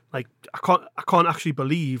 Like, I can't actually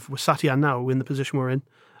believe we're sat here now in the position we're in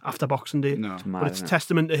after Boxing Day. No. But it's a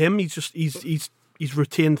testament to him. He's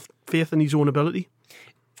retained faith in his own ability.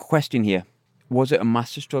 Question here. Was it a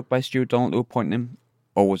masterstroke by Stuart Donald to appoint him?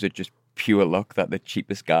 Or was it just pure luck that the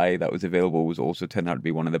cheapest guy that was available was also turned out to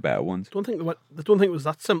be one of the better ones? I don't think it was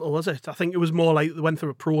that simple, was it? I think it was more like they went through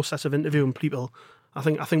a process of interviewing people. I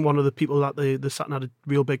think one of the people that they sat and had a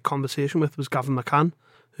real big conversation with was Gavin McCann,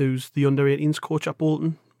 who's the under-18s coach at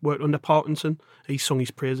Bolton, worked under Parkinson. He sung his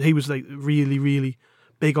praise. He was like really, really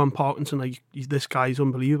big on Parkinson. Like, this guy's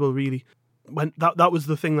unbelievable, really. When that was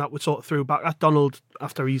the thing that would sort of threw back at Donald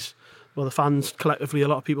after the fans collectively, a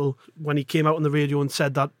lot of people, when he came out on the radio and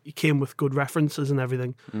said that he came with good references and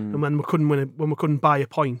everything, and when we couldn't buy a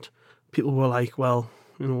point, people were like, well,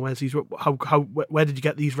 you know, where did you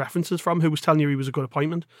get these references from? Who was telling you he was a good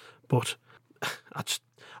appointment? But I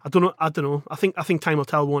don't know. I think time will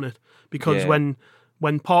tell, won't it? Because when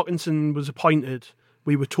Parkinson was appointed,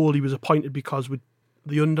 we were told he was appointed because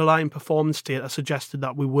the underlying performance data suggested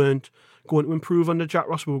that we weren't going to improve under Jack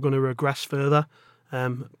Ross. We were going to regress further.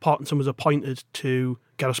 Parkinson was appointed to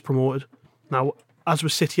get us promoted. Now, as we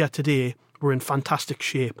sit here today, we're in fantastic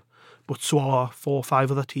shape, but so are 4 or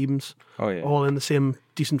 5 other teams, all in the same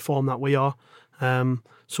decent form that we are.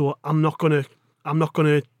 So I'm not gonna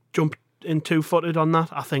jump in 2-footed on that.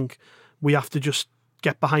 I think we have to just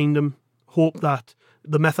get behind them, hope that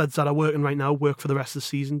the methods that are working right now work for the rest of the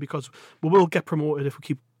season, because we will get promoted if we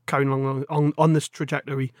keep carrying along on this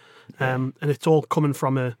trajectory. And it's all coming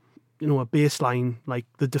from a baseline, like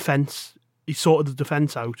the defence. He sorted the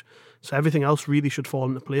defence out, so everything else really should fall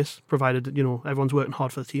into place, provided everyone's working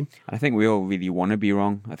hard for the team. I think we all really want to be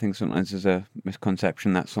wrong. I think sometimes there's a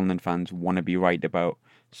misconception that Sunderland fans want to be right about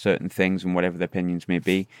certain things and whatever their opinions may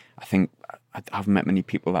be. I think I haven't met many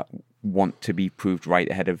people that want to be proved right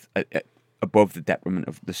ahead of above the detriment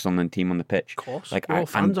of the Sunderland team on the pitch. Of course, like, we're all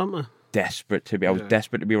fans, aren't we? I was desperate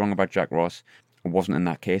to be wrong about Jack Ross. I wasn't in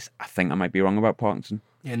that case. I think I might be wrong about Parkinson.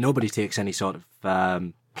 Yeah, nobody takes any sort of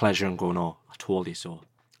pleasure in going, "Oh, I told you so."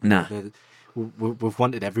 Nah. We've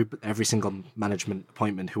wanted every single management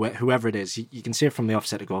appointment, whoever it is. You can see it from the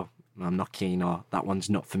offset to go, "I'm not keen," or "That one's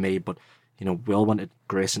not for me." But we all wanted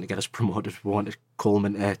Grayson to get us promoted. We wanted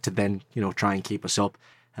Coleman to then try and keep us up.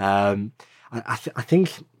 I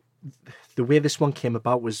think the way this one came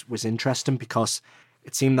about was interesting, because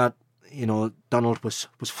it seemed that Donald was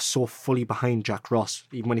so fully behind Jack Ross.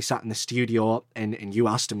 Even when he sat in the studio and you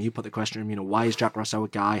asked him, you put the question to him, why is Jack Ross our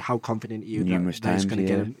guy? How confident are you that he's going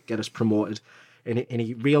to get us promoted? And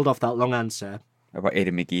he reeled off that long answer about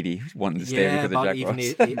Aidan McGeady wanting to stay because of Jack Ross.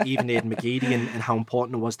 Even Aidan McGeady and how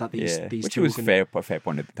important it was that these which two was a fair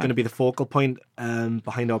point at the time. Going to be the focal point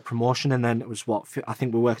behind our promotion. And then it was I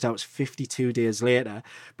think we worked out it was 52 days later.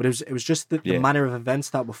 But it was just the manner of events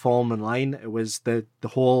that were falling in line. It was the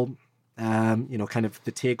whole kind of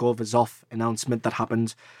the takeovers off announcement that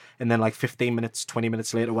happened, and then like 15 minutes, 20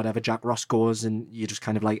 minutes later, whatever, Jack Ross goes, and you just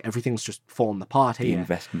kind of like everything's just falling apart here. The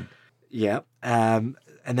investment. Yeah. And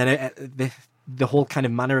then the whole kind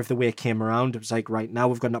of manner of the way it came around, it was like, right, now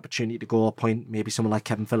we've got an opportunity to go appoint maybe someone like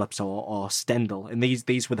Kevin Phillips or Stendhal. And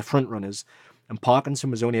these were the front runners. And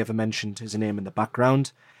Parkinson was only ever mentioned as a name in the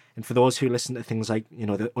background. And for those who listen to things like,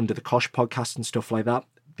 the Under the Kosh podcast and stuff like that,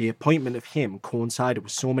 the appointment of him coincided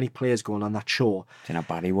with so many players going on that show. Do you know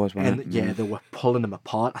how bad he was, wasn't it? Yeah, they were pulling him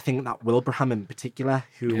apart. I think that Wilbraham in particular,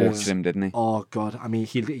 who tortured him, didn't he? Oh, God. I mean,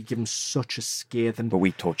 he gave him such a scathing... But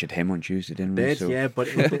we tortured him on Tuesday, didn't we? Yeah, but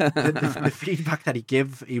the feedback that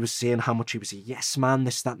he was saying how much he was a yes man,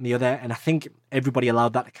 this, that and the other. And I think everybody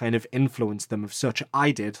allowed that to kind of influence them of such.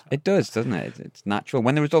 I did. It does, doesn't it? It's natural.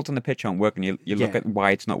 When the results on the pitch aren't working, you look at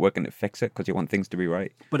why it's not working to fix it because you want things to be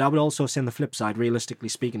right. But I would also say on the flip side, realistically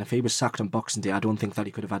speaking, if he was sacked on Boxing Day, I don't think that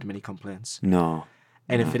he could have had many complaints. No.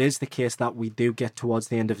 And if it is the case that we do get towards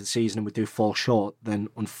the end of the season and we do fall short, then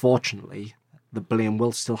unfortunately the blame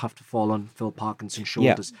will still have to fall on Phil Parkinson's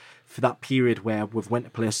shoulders for that period where we've went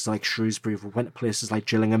to places like Shrewsbury, we've went to places like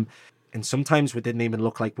Gillingham, and sometimes we didn't even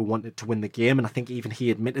look like we wanted to win the game. And I think even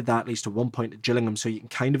he admitted that at least at one point at Gillingham. So you can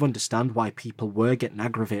kind of understand why people were getting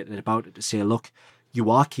aggravated about it, to say, look, you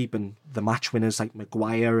are keeping the match winners like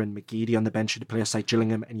Maguire and McGeady on the bench at a place like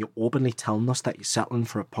Gillingham, and you're openly telling us that you're settling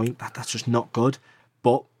for a point. That's just not good.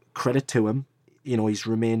 But credit to him, he's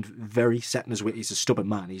remained very set in his ways. He's a stubborn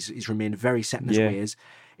man. He's remained very set in his ways,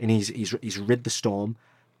 and he's rid the storm.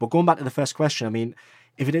 But going back to the first question, I mean,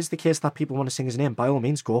 if it is the case that people want to sing his name, by all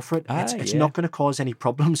means, go for it. It's not going to cause any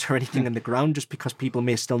problems or anything in the ground just because people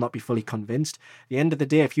may still not be fully convinced. At the end of the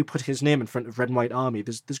day, if you put his name in front of Red and White Army,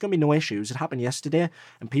 there's going to be no issues. It happened yesterday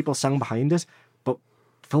and people sang behind it. But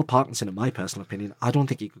Phil Parkinson, in my personal opinion, I don't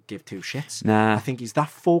think he could give two shits. Nah. I think he's that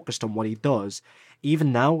focused on what he does.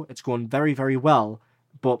 Even now, it's going very, very well.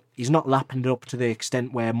 But he's not lapping it up to the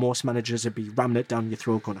extent where most managers would be ramming it down your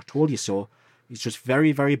throat going, I told you so. He's just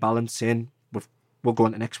very, very balanced in. We'll go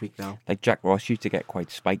on to next week now. Like Jack Ross used to get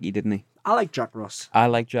quite spiky, didn't he? I like Jack Ross. I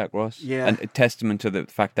like Jack Ross. Yeah. And a testament to the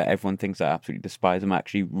fact that everyone thinks I absolutely despise him. I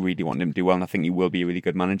actually really want him to do well, and I think he will be a really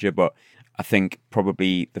good manager. But I think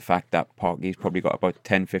probably the fact that Parky's probably got about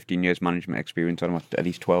 10, 15 years management experience on him, at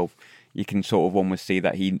least 12, you can sort of almost see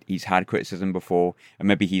that he's had criticism before, and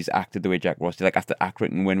maybe he's acted the way Jack Ross did. Like after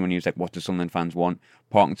Accrington win, when he was like, what do Sunderland fans want?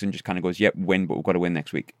 Parkinson just kind of goes, yep, win, but we've got to win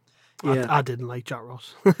next week. Yeah. I didn't like Jack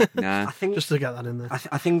Ross. Nah. I think, just to get that in there.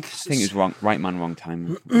 I think it's wrong, right man, wrong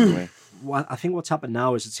time. Anyway. Well, I think what's happened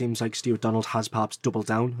now is it seems like Stuart Donald has perhaps doubled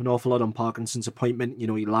down an awful lot on Parkinson's appointment. He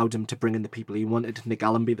allowed him to bring in the people he wanted. Nick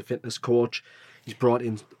Allenby, the fitness coach. He's brought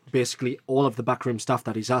in basically all of the backroom staff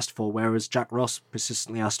that he's asked for, whereas Jack Ross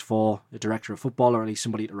persistently asked for a director of football or at least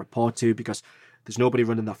somebody to report to because there's nobody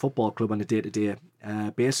running that football club on a day-to-day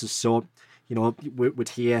basis. So, we would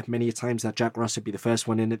hear many times that Jack Ross would be the first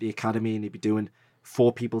one in at the academy and he'd be doing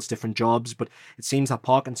 4 people's different jobs. But it seems that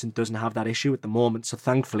Parkinson doesn't have that issue at the moment. So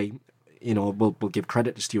thankfully, we'll give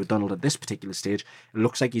credit to Stuart Donald at this particular stage. It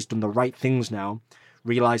looks like he's done the right things now,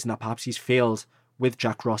 realising that perhaps he's failed with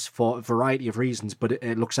Jack Ross for a variety of reasons. But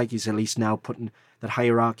it looks like he's at least now putting that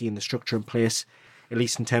hierarchy and the structure in place, at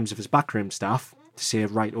least in terms of his backroom staff, to say,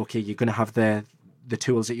 right, okay, you're going to have the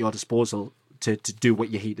tools at your disposal to do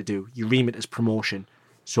what you need to do. Your remit is promotion.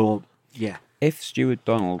 So, yeah. If Stuart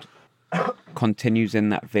Donald continues in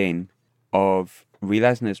that vein of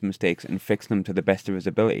realising his mistakes and fixing them to the best of his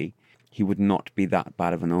ability, he would not be that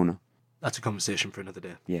bad of an owner. That's a conversation for another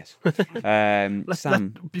day. Yes.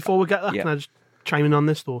 Sam, before we get that, can I just chime in on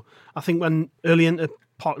this, though? I think when early into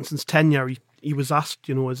Parkinson's tenure, he was asked,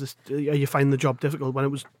 are you finding the job difficult when it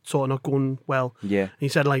was sort of not going well? Yeah. And he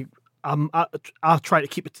said, I try to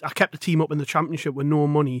keep it. I kept the team up in the Championship with no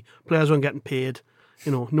money. Players weren't getting paid.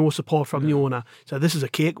 No support from the owner. So this is a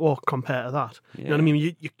cakewalk compared to that. Yeah. You know what I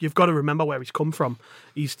mean? You've got to remember where he's come from.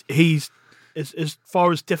 He's as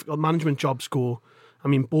far as difficult management jobs go. I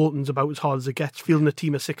mean, Bolton's about as hard as it gets. Fielding a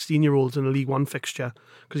team of 16-year-olds in a League One fixture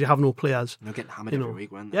because you have no players. They're getting hammered every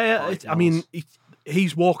week, weren't they? Yeah.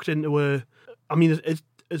 He's walked into a. I mean,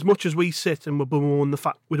 as much as we sit and we're bemoaning the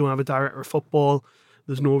fact we don't have a director of football.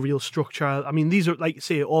 There's no real structure. I mean, these are, like you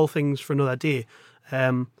say, all things for another day.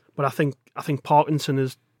 But I think Parkinson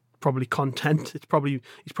is probably content. He's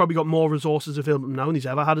probably got more resources available now than he's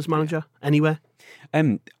ever had as manager. Anyway.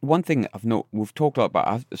 One thing we've talked a lot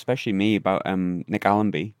about, especially me, about Nick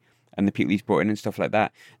Allenby and the people he's brought in and stuff like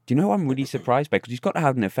that. Do you know who I'm really surprised by? Because he's got to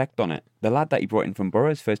have an effect on it. The lad that he brought in from Borough,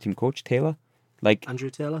 his first team coach, Taylor. Andrew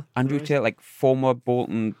Taylor, like former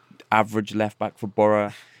Bolton average left back for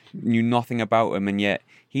Borough. Knew nothing about him, and yet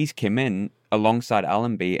he's come in alongside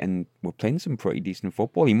Allenby and we're playing some pretty decent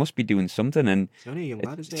football. He must be doing something, and he's only a young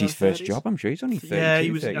lad, it's his first job. I'm sure he's only 30. Yeah,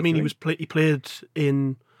 he was. 33. I mean, he played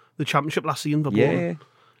in the Championship last season for Bolton.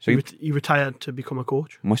 So he retired to become a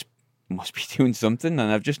coach. must be doing something,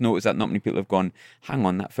 and I've just noticed that not many people have gone, hang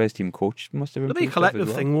on, that first team coach must have It'll be a improved stuff as collective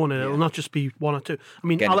well. thing, won't it? It'll not just be one or two. I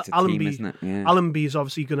mean, Again, it's a team, isn't it? Yeah. Allenby is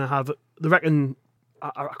obviously going to have. They reckon.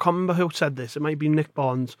 I can't remember who said this. It might be Nick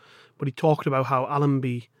Barnes, but he talked about how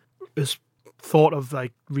Allenby is thought of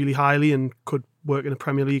like really highly and could work in a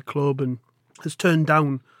Premier League club, and has turned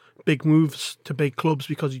down big moves to big clubs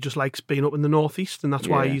because he just likes being up in the northeast, and that's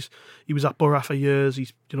why he was at Borough for years.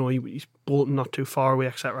 He's Bolton not too far away,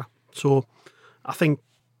 etc. So I think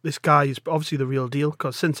this guy is obviously the real deal,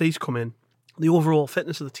 because since he's come in, the overall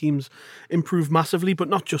fitness of the team's improved massively. But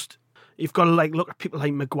not just, you've got to like look at people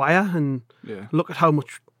like Maguire and look at how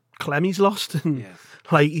much Clem he's lost, and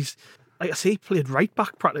like he's, like I say, he played right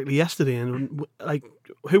back practically yesterday, and like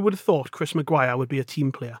who would have thought Chris Maguire would be a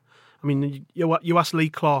team player? I mean, you asked Lee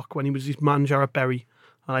Clark when he was his manager at Bury,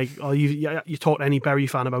 like, or you talk to any Bury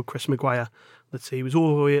fan about Chris Maguire, let's say he was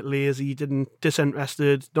overweight, lazy,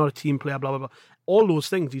 disinterested, not a team player, blah blah blah. All those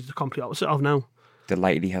things he's the complete opposite of now.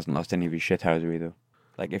 Delighted he hasn't lost any of his shithousery though.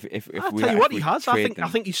 Like if I'll tell you what, he has. I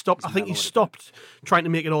think he stopped. I think he stopped trying to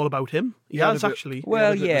make it all about him. He has actually.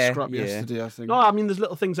 Well, He had a bit of a scrap yesterday, I think. No, I mean there's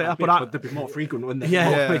little things like that, but they'd be more frequent, wouldn't they?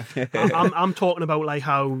 Yeah. I'm talking about like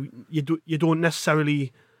how you don't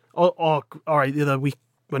necessarily. All right, the other week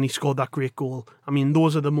when he scored that great goal, I mean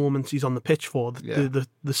those are the moments he's on the pitch for.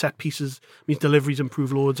 The set pieces, I mean, his deliveries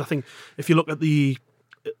improve loads. I think if you look at the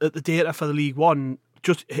data for the League One,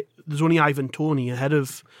 there's only Ivan Toney ahead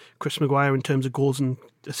of Chris Maguire in terms of goals and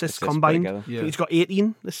assists combined. I think he's got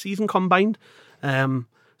 18 this season combined.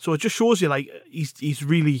 So it just shows you like he's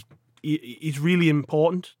really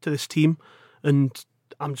important to this team, and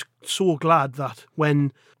I'm so glad that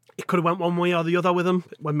when it could have went one way or the other with him.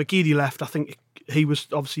 When McGeady left, I think he was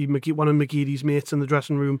obviously one of McGeady's mates in the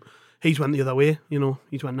dressing room. He's went the other way,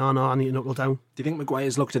 He's went, no, I need to knuckle down. Do you think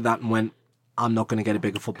Maguire's looked at that and went, I'm not going to get a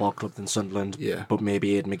bigger football club than Sunderland? Yeah. But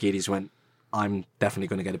maybe Aidan McGeady's went, I'm definitely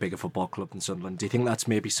going to get a bigger football club than Sunderland. Do you think that's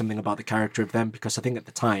maybe something about the character of them? Because I think at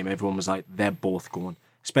the time everyone was like, they're both going,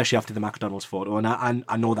 especially after the McDonald's photo. And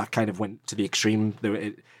I know that kind of went to the extreme.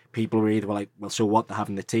 People were either like, well, so what, they're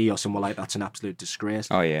having the tea, or some were like, that's an absolute disgrace.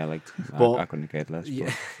 Oh yeah, like I couldn't care less.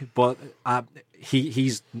 Yeah, but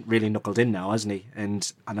he's really knuckled in now, hasn't he?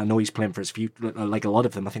 And I know he's playing for his future. Like a lot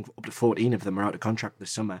of them, I think up to 14 of them are out of contract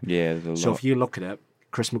this summer. Yeah, there's a lot. So if you look at it,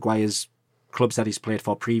 Chris Maguire's clubs that he's played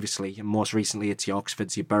for previously, and most recently it's your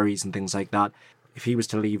Oxfords, your Burys and things like that, if he was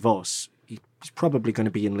to leave us, he's probably going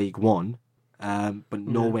to be in League One, but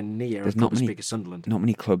nowhere near as big as Sunderland. Not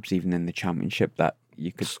many clubs even in the Championship that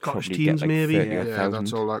you could Scottish probably teams get like maybe. 30 or Yeah, 1,000.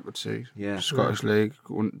 that's all I could see. Yeah. Scottish League,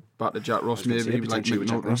 going back to Jack Ross maybe, like potentially with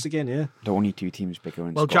Jack Ross again, yeah. The only two teams bigger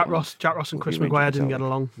in Well, Jack Scotland Ross and would Chris be Rangers Maguire and didn't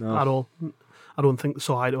Celtic. get along at all. I don't think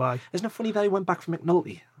so eye to eye. Isn't it funny that he went back from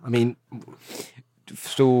McNulty? I mean,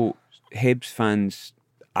 So Hibs fans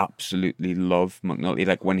absolutely love McNulty.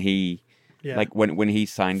 Like when he, like when he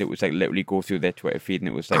signed, it was like literally go through their Twitter feed and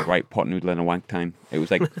it was like right pot noodle and a wank time. It was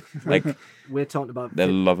like we're talking about they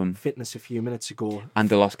love him. fitness a few minutes ago. And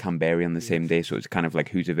they lost Canberra on the same day, so it's kind of like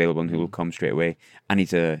who's available and who will come straight away. And I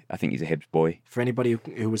think he's a Hibs boy. For anybody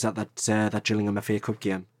who was at that Gillingham FA Cup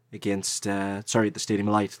game against at the Stadium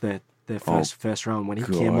of Light, the first round, when he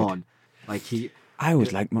came on, like I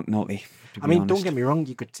always liked McNulty. I mean, don't get me wrong,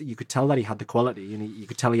 you could tell that he had the quality, and you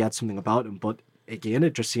could tell he had something about him, but again,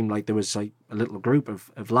 it just seemed like there was like a little group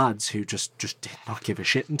of lads who just did not give a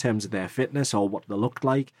shit in terms of their fitness or what they looked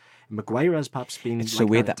like. Maguire has perhaps been It's like so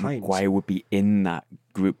weird that that at times. Maguire would be in that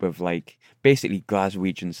group of like basically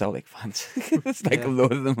Glaswegian Celtic fans. It's like a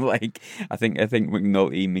load of them. Like I think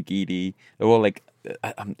McNulty, McGeady, they're all like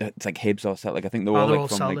it's like Hibs or Celtic. I think they're all they're like all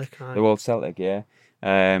from Celtic, like they're all Celtic, yeah.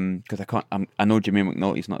 Because I know Jimmy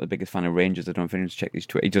McNulty's not the biggest fan of Rangers. I don't know if anyone's checked his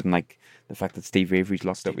Twitter. He doesn't like the fact that Steve Avery's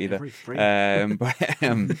locked up either.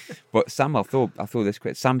 But Sam, I'll throw this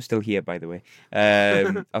question. Sam's still here, by the way.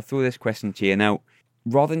 I'll throw this question to you now.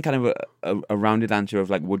 Rather than kind of a rounded answer of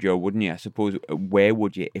like would you or wouldn't you, I suppose where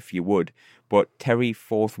would you if you would. But Terry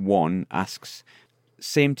Fourth One asks,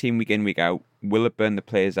 same team week in week out, will it burn the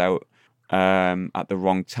players out at the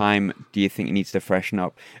wrong time? Do you think it needs to freshen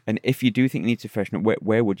up? And if you do think it needs to freshen up,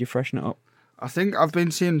 where would you freshen it up? I think I've been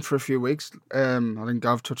seeing for a few weeks, I think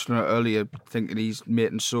Gav touched on it earlier, thinking he's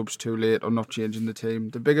making subs too late or not changing the team.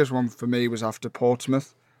 The biggest one for me was after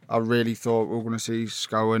Portsmouth. I really thought we were going to see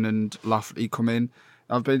Scowen and Lafferty come in.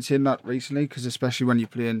 I've been seeing that recently, because especially when you're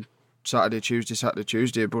playing Saturday,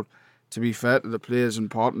 Tuesday, but to be fair to the players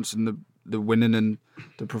and partners and the winning and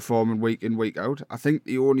the performing week in, week out, I think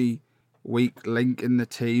the only weak link in the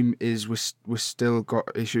team is we've still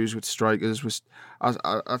got issues with strikers.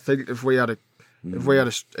 I think if we had If we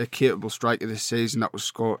had a capable striker this season that was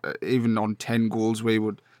scored, even on 10 goals, we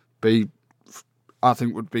would be, I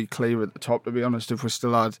think, would be clear at the top, to be honest, if we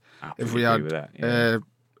still had, if we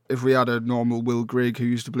had a normal Will Grigg who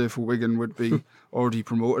used to play for Wigan, would be already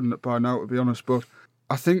promoted by now, to be honest. But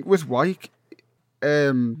I think with Wyke,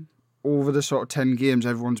 over the sort of 10 games,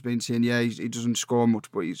 everyone's been saying, he doesn't score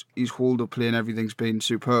much, but his hold-up play and everything's been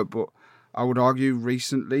superb. But I would argue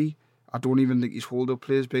recently, I don't even think his hold-up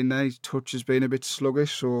play has been there. His touch has been a bit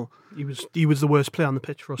sluggish. So he was the worst player on the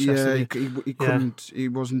pitch for us yesterday. He couldn't. He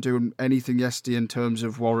wasn't doing anything yesterday in terms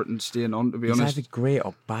of warranting staying on, to be honest. He's either great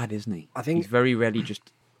or bad, isn't he? I think he's very rarely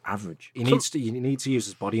just average. He needs to use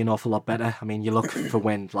his body an awful lot better. I mean, you look for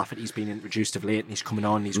when Lafferty's been introduced of late and he's coming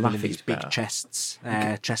on, he's winning these big chests,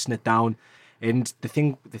 chesting it down. And the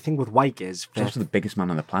thing with Wyke is he's also the biggest man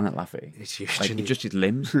on the planet, Lafferty. It's huge. Like, just his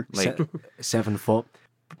limbs, like 7 foot.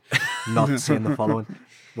 Not saying the following.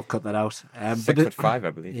 We'll cut that out. 6'5", I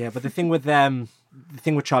believe. Yeah, but the thing with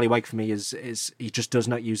Charlie Wyke for me is he just does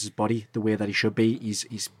not use his body the way that he should be.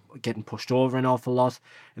 He's getting pushed over an awful lot,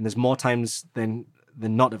 and there's more times than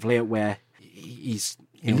not of late where he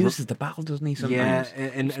loses the battle, doesn't he? Sometimes.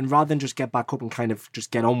 Yeah, and rather than just get back up and kind of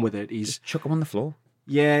just get on with it, he's just chuck him on the floor.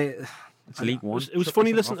 Yeah. It's League One. It was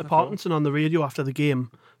funny listening to Parkinson on the radio after the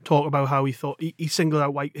game talk about how he thought he singled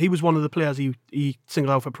out Wyke. He was one of the players he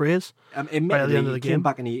singled out for praise. Admittedly, right at the end of the he came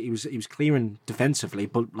back and he was clearing defensively,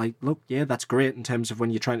 but like, look, yeah, that's great in terms of when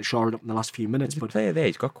you're trying to shore it up in the last few minutes. But the player there,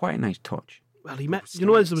 he's got quite a nice touch. Well, he met. You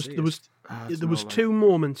know, there was two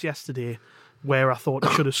moments yesterday where I thought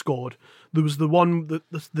he should have scored. There was the one,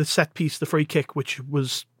 the set piece, the free kick, which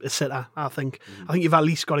was a sitter, I think. I think you've at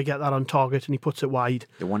least got to get that on target, and he puts it wide.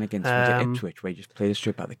 The one against Ipswich, where he just played a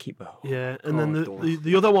strip at the keeper. Yeah, and then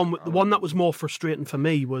the other one, the one that was more frustrating for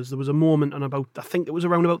me was there was a moment on about, I think it was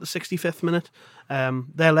around about the 65th minute.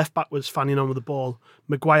 Their left back was fanning on with the ball.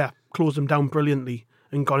 Maguire closed him down brilliantly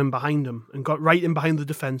and got him behind him, and got right in behind the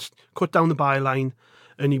defence, cut down the byline,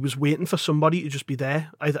 and he was waiting for somebody to just be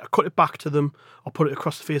there, either cut it back to them or put it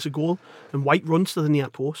across the face of goal. And White runs to the near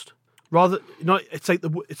post. Rather, it's like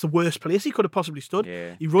it's the worst place he could have possibly stood.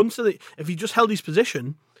 Yeah. He runs to if he just held his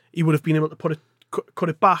position, he would have been able to cut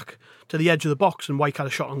it back to the edge of the box, and White had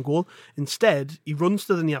a shot on goal. Instead, he runs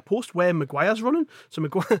to the near post where Maguire's running. So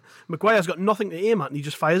Maguire's got nothing to aim at, and he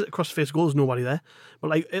just fires it across the face of goal. There's nobody there.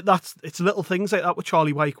 But like it's little things like that with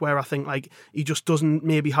Charlie Wyke where I think like he just doesn't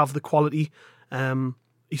maybe have the quality.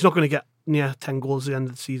 He's not going to get near 10 goals at the end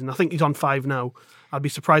of the season. I think he's on 5 now. I'd be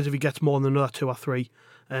surprised if he gets more than another 2 or 3.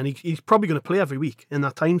 And he's probably going to play every week in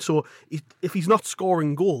that time. So if he's not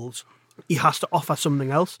scoring goals, he has to offer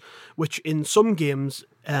something else, which in some games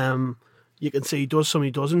you can say he does, some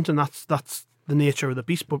he doesn't, and that's the nature of the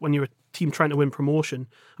beast. But when you're a team trying to win promotion,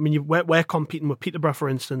 I mean, we're competing with Peterborough, for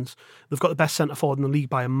instance. They've got the best centre forward in the league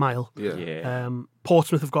by a mile. Yeah.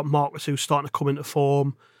 Portsmouth have got Marcus, who's starting to come into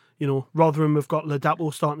form. You know, Rotherham have got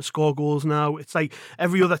Ladapo starting to score goals now. It's like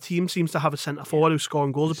every other team seems to have a centre forward who's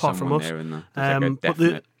scoring goals apart from us. But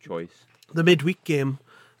the choice. The midweek game,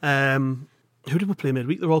 who did we play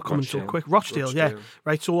midweek? They're all coming so quick. Rochdale, yeah.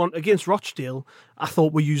 Right, so against Rochdale, I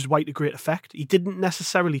thought we used White to great effect. He didn't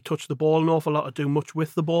necessarily touch the ball an awful lot or do much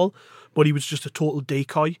with the ball, but he was just a total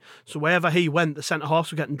decoy. So wherever he went, the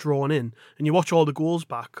centre-halves were getting drawn in. And you watch all the goals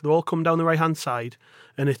back, they're all coming down the right-hand side,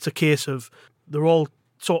 and it's a case of they're all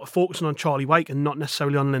sort of focusing on Charlie Wyke and not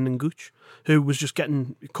necessarily on Lyndon Gooch, who was just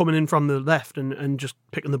coming in from the left and just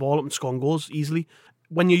picking the ball up and scoring goals easily.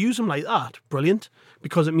 When you use them like that, brilliant,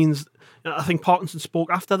 because it means, I think Parkinson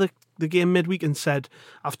spoke after the game midweek and said,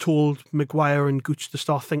 I've told Maguire and Gooch to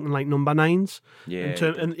start thinking like number 9s. Yeah.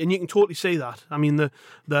 And you can totally see that. I mean, the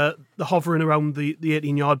hovering around the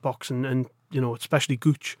 18-yard box and you know, especially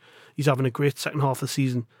Gooch, he's having a great second half of the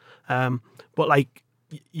season. But like,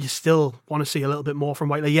 you still want to see a little bit more from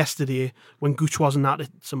White. Like yesterday, when Gooch wasn't at it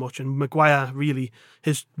so much, and Maguire really,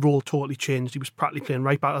 his role totally changed. He was practically playing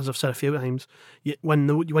right back, as I've said a few times. When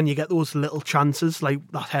you get those little chances, like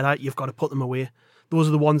that header, you've got to put them away. Those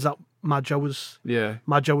are the ones that Madja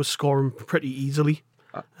was scoring pretty easily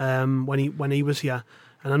when he was here.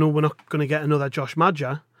 And I know we're not going to get another Josh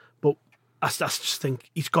Madja, but I just think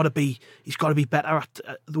he's got to be better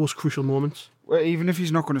at those crucial moments. Well, even if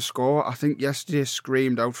he's not going to score, I think yesterday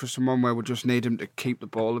screamed out for someone where we just need him to keep the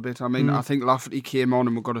ball a bit. I mean, I think Lafferty came on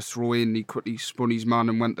and we got a throw in. He quickly spun his man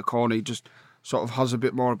and went the corner. He just sort of has a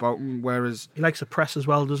bit more about him. Whereas he likes to press as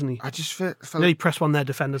well, doesn't he? I just felt he pressed one of their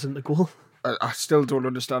defenders into goal. I still don't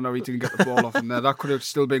understand how he didn't get the ball off him there. That could have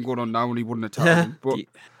still been going on now and he wouldn't have tackled him. But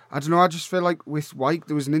I don't know. I just feel like with Wyke,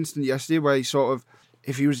 there was an instant yesterday where he sort of,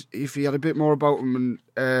 if he had a bit more about him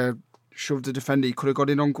and shoved the defender. He could have got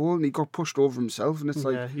in on goal, and he got pushed over himself. And it's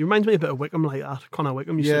like, yeah, he reminds me a bit of Wickham like that. Connor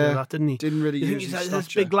Wickham used to do that, didn't he? Didn't really You think use he's his this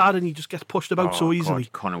stature. big lad and he just gets pushed about so easily.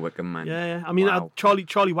 God, Connor Wickham, man. Yeah. I mean, Wow.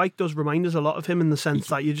 Charlie White does remind us a lot of him in the sense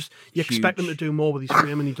that you expect him to huge. do more with his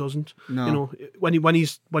frame and he doesn't. No. You know, when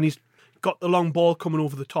he's got the long ball coming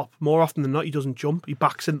over the top, more often than not, he doesn't jump. He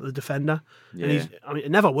backs into the defender, and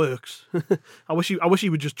it never works. I wish he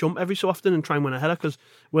would just jump every so often and try and win a header because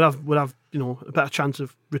we'll have a better chance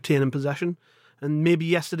of retaining possession. And maybe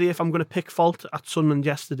yesterday, if I'm going to pick fault at Sunderland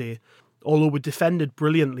yesterday, although we defended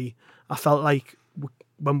brilliantly, I felt like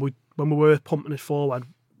when we were pumping it forward,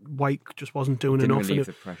 White just wasn't doing Didn't enough. relieve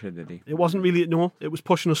the pressure, did he? It wasn't really, no, it was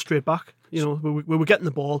pushing us straight back. You know, we were getting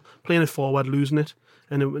the ball, playing it forward, losing it,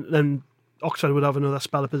 and then Oxford would have another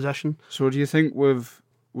spell of possession. So do you think we've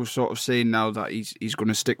sort of seen now that he's going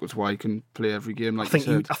to stick with Wyke and play every game like I think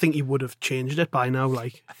you said? I think he would have changed it by now.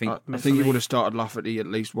 Like I think I think he would have started Lafferty at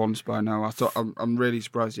least once by now. I'm really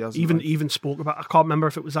surprised he hasn't. even spoke about. I can't remember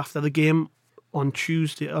if it was after the game on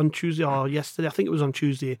Tuesday or yesterday. I think it was on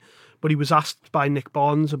Tuesday, but he was asked by Nick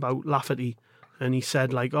Barnes about Lafferty. And he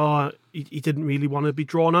said, like, he didn't really want to be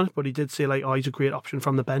drawn on it, but he did say, like, he's a great option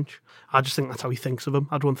from the bench. I just think that's how he thinks of him.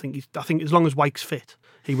 I think as long as Wyke's fit,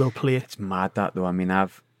 he will play. It's mad that though. I mean,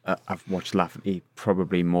 I've watched Lafferty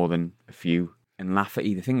probably more than a few. And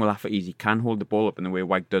Lafferty, the thing with Lafferty is he can hold the ball up in the way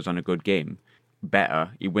Wyke does on a good game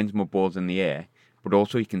better. He wins more balls in the air, but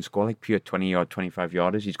also he can score like pure 20-yard,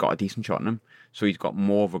 25-yarders. He's got a decent shot on him, so he's got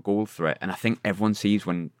more of a goal threat. And I think everyone sees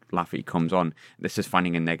when Lafferty comes on, this is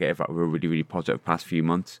finding a negative that we're really, really positive past few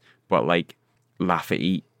months. But like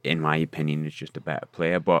Lafferty, in my opinion, is just a better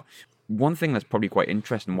player. But one thing that's probably quite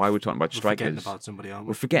interesting, why we're talking about strikers, forgetting about somebody, aren't we?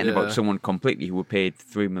 we're forgetting about Yeah. someone completely who we paid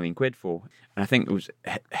 £3 million for. And I think it was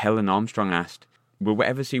Helen Armstrong asked, will we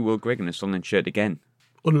ever see Will Grigg in a Sunderland shirt again?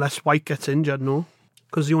 Unless White gets injured, no.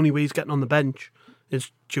 Because the only way he's getting on the bench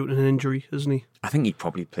is due to an injury, isn't he? I think he'd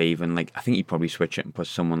probably play even like, I think he'd probably switch it and put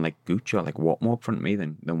someone like Gooch or like Watmore up front of me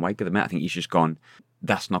than Wyke at the minute. I think he's just gone,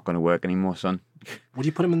 that's not going to work anymore, son. Would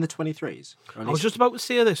you put him in the 23s? Or at I was least- just about to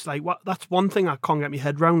say this. Like, that's one thing I can't get my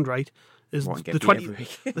head round. Right, is What, the get beat every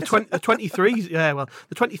week? the 23s. Yeah, well,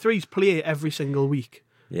 the 23s play every single week.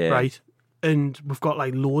 Yeah. Right. And we've got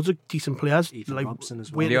like loads of decent players, Ethan like Robson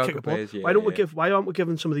as well. waiting The to kick a other ball. players, yeah, Why aren't we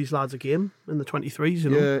giving some of these lads a game in the 23s? You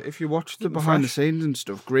know, Yeah, if you watch the Keep him behind the fresh. scenes and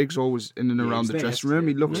stuff, Grigg's always in and Yeah, around he's the there dressing room.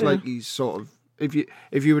 He yesterday. looks Yeah. like he's sort of.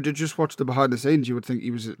 If you were to just watch the behind the scenes, you would think he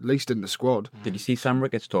was at least in the squad. Did you see Sam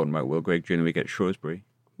Ricketts talking about Will Grigg during the week at Shrewsbury?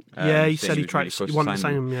 yeah, he saying said he was tried. really close He wanted to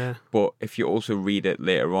sign him. him. Yeah, But if you also read it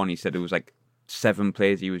later on, he said it was like 7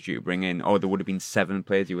 players he was due to bring in. Or there would have been 7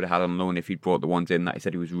 players he would have had on loan if he'd brought the ones in that he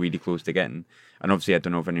said he was really close to getting. And obviously, I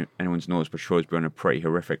don't know if anyone's noticed, but Shrewsbury on a pretty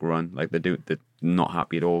horrific run. Like they're not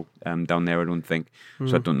happy at all down there, I don't think.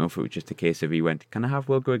 So I don't know if it was just a case of he went, can I have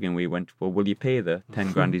Will Grigg? And we went, well, will you pay the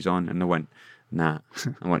 10 grand he's on? And they went, nah.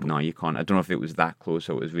 I went, no, you can't. I don't know if it was that close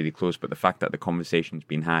or it was really close, but the fact that the conversation's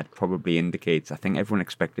been had probably indicates, I think everyone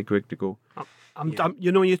expected Grigg to go.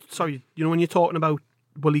 you know, when you're talking about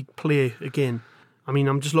will he play again? I mean,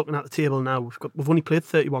 I'm just looking at the table now. We've only played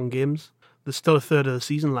 31 games. There's still a third of the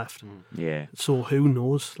season left. Yeah. So who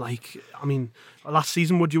knows? Like, I mean, last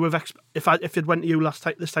season, would you have if it went to you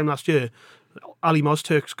this time last year? Ali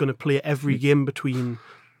Mozturk's going to play every game between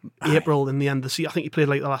April and the end of the season. I think he played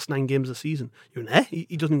like the last 9 games of the season. You're in there.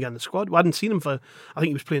 He doesn't get in the squad. We hadn't seen him for. I think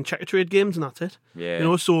he was playing checker trade games and that's it. Yeah. You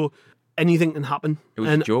know, so anything can happen. It was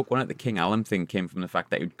and a joke, wasn't it? The King Allen thing came from the fact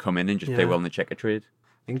that he'd come in and just play Yeah. well in the checker trade.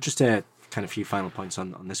 I think just a kind of few final points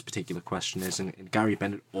on this particular question is, and Gary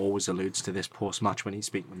Bennett always alludes to this post-match when he's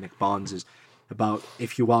speaking with Nick Barnes, is about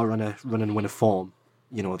if you are on a run and win a form,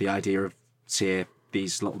 you know, the idea of, say,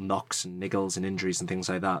 these little knocks and niggles and injuries and things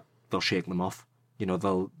like that, they'll shake them off. You know,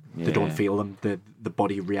 they don't Yeah. feel them. The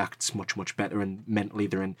body reacts much better, and mentally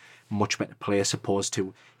they're in much better place, opposed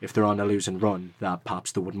to if they're on a losing run, that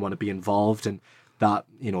perhaps they wouldn't want to be involved, and that,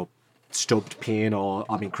 you know, stubbed pain, or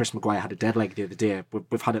I mean, Chris Maguire had a dead leg the other day.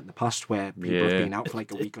 We've had it in the past where people have Yeah. been out for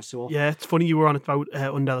like a week or so. Yeah, it's funny you were on about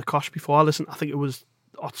Under the Kosh before. Listen, I think it was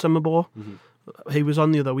Otsamabor. He was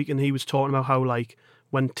on the other week and he was talking about how, like,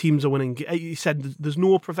 when teams are winning, he said there's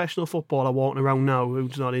no professional footballer walking around now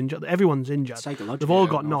who's not injured. Everyone's injured. Psychologically, They've all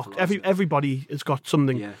yeah, got an awful knocked. lot, Everybody has got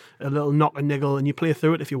something, Yeah. a little knock and niggle, and you play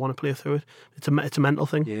through it if you want to play through it. It's a mental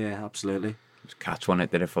thing. Yeah, absolutely. Catch one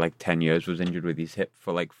that did it for like 10 years, was injured with his hip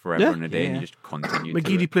for like forever Yeah. and a day, and Yeah. he just continued to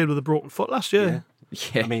McGeady played with a broken foot last year.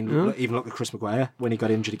 Yeah. I mean, even look at Chris Maguire when he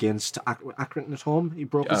got injured against Accrington at home. He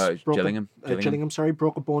broke Gillingham. Gillingham, sorry,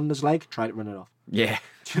 broke a bone in his leg. Tried to run it off. Yeah.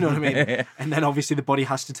 Do you know what I mean? And then obviously the body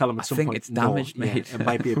has to tell him at some think point. it's damaged, no, yeah, mate. it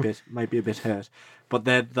might be a bit hurt. But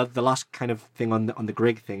the last kind of thing on the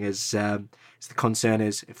Grigg thing is the concern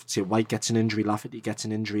is if, say, White gets an injury, Lafferty gets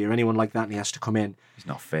an injury, or anyone like that, and he has to come in. He's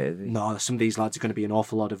not fit, is he? No, some of these lads are going to be an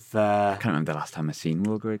awful lot of. I can't remember the last time I seen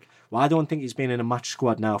Will Grigg. Well, I don't think he's been in a match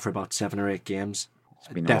squad now for about 7 or 8 games. It's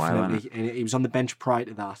been a while, Definitely, and he was on the bench prior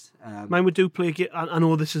to that. Mine would do play. I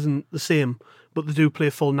know this isn't the same, but they do play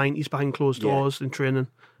full 90s behind closed doors in training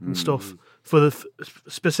and stuff for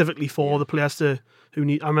specifically for the players who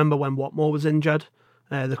need. I remember when Watmore was injured,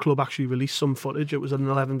 the club actually released some footage. It was an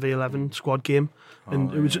 11v11 squad game,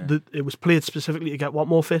 and it was played specifically to get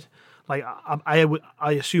Watmore fit. Like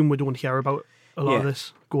I assume we don't hear about a lot of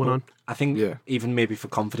this going on. I think even maybe for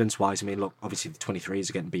confidence wise, I mean, look, obviously the 23s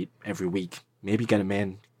are getting beat every week. Maybe get him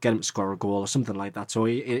in, get him to score a goal or something like that. So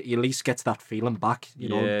he at least gets that feeling back, you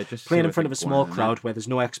know, just playing in front of a small crowd where there's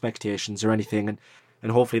no expectations or anything,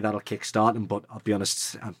 and hopefully that'll kick-start him. But I'll be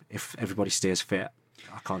honest, if everybody stays fit,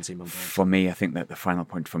 I can't see him on board. For me, I think that the final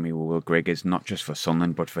point for me with Will Grigg is not just for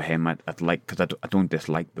Sunderland, but for him. I'd like, because I don't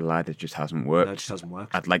dislike the lad, it just hasn't worked. No, it just hasn't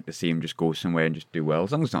worked. I'd like to see him just go somewhere and just do well,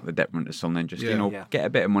 as long as it's not the detriment of Sunderland. Just get a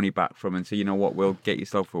bit of money back from him and say, you know what, Will, get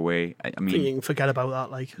yourself away. I mean, You can forget about that.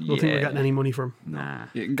 Like, I don't think we're getting any money from him. Nah.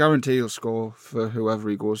 You can guarantee he'll score for whoever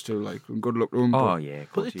he goes to. Like, and good luck to him. Oh yeah,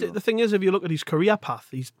 of course But he will. the thing is, if you look at his career path,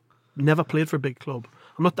 he's never played for a big club.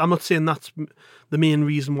 I'm not saying that's the main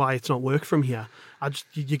reason why it's not worked from here.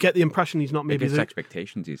 You get the impression he's not maybe Biggest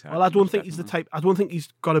expectations he's had. Well, I don't think he's the type. I don't think he's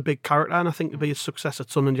got a big character, and I think to be a success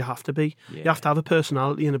at Sunderland, you have to be. You have to have a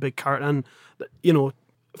personality and a big character, and you know,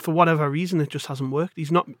 for whatever reason, it just hasn't worked.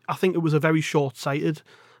 He's not. I think it was a very short-sighted.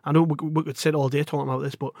 I know we could sit all day talking about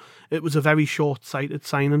this, but it was a very short-sighted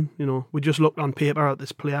signing. You know, we just looked on paper at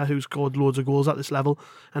this player who's scored loads of goals at this level,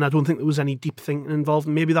 and I don't think there was any deep thinking involved.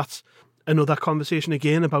 Maybe that's another conversation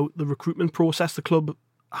again about the recruitment process the club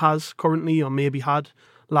has currently, or maybe had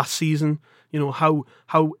last season. You know,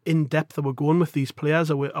 how in depth are we going with these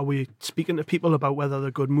players? Are we speaking to people about whether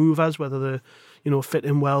they're good movers, whether they're, you know, fit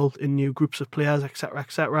in well in new groups of players, etc.,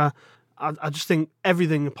 etc. I just think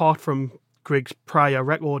everything apart from Grigg's prior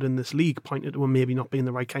record in this league pointed to him maybe not being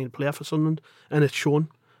the right kind of player for Sunderland, and it's shown.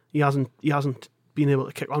 He hasn't been able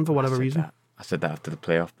to kick on for whatever reason. I said that after the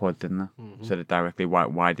playoff pod, didn't I? I said it directly.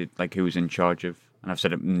 Why did, like, who was in charge of? And I've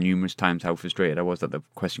said it numerous times how frustrated I was that the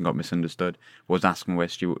question got misunderstood. I was asking where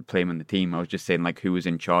Stuart would play him in the team. I was just saying, like, who was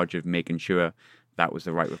in charge of making sure that was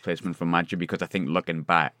the right replacement for Madger, because I think looking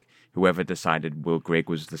back, whoever decided Will Grigg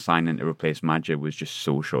was the signing to replace Madger was just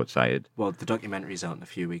so short-sighted. Well, the documentary's out in a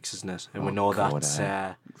few weeks, isn't it? And we know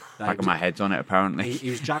that back of my head's on it, apparently.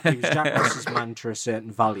 He was Jack Ross's man to a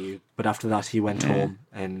certain value, but after that he went home,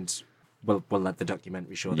 and we'll let the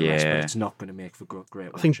documentary show the rest, but it's not going to make for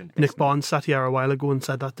great I think watching. Nick Barnes sat here a while ago and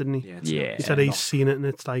said that, didn't he? He said he's seen it and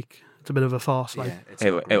it's like it's a bit of a farce. Like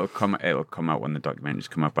it'll come out when the documentaries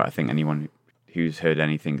come out. But I think anyone who's heard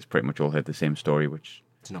anything has pretty much all heard the same story, which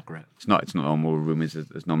it's not great. It's not normal rumours.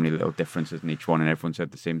 There's normally little differences in each one, and everyone's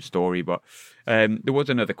heard the same story. But there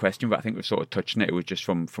was another question, but I think we've sort of touched on it. It was just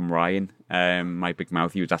from Ryan, my big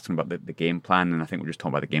mouth. He was asking about the game plan, and I think we're just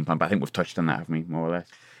talking about the game plan. But I think we've touched on that, haven't we, more or less?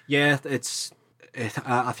 Yeah,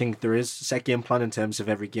 I think there is a set game plan in terms of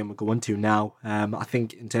every game we're going to now. I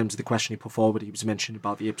think in terms of the question he put forward, he was mentioning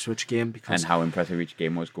about the Ipswich game, because and how impressive each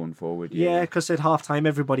game was going forward. Yeah, because at half time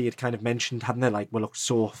everybody had kind of mentioned, hadn't they, like, we looked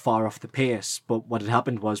so far off the pace, but what had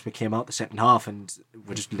happened was we came out the second half and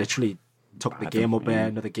we just literally took the game up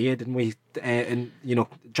another gear, didn't we? And you know,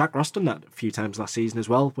 Jack Ross done that a few times last season as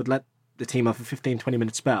well. Would let the team have a 15-20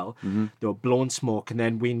 minute spell. They were blowing smoke, and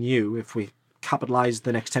then we knew if we capitalised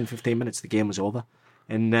the next 10-15 minutes, the game was over.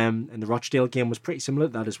 And the Rochdale game was pretty similar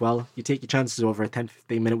to that as well. You take your chances over a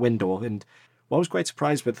 10-15 minute window, and what I was quite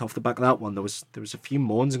surprised with off the back of that one, there was a few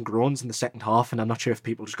moans and groans in the second half, and I'm not sure if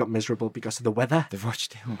people just got miserable because of the weather. The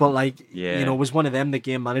Rochdale, but like, you know, it was one of them. The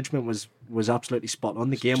game management was absolutely spot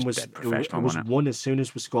on. The game was won as soon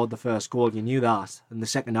as we scored the first goal. You knew that. In the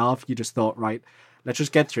second half, you just thought, right, let's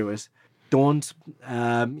just get through it. Don't,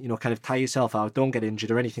 kind of tie yourself out. Don't get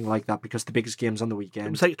injured or anything like that, because the biggest game's on the weekend.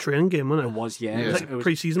 It was like a training game, wasn't it? It was, yeah. It was like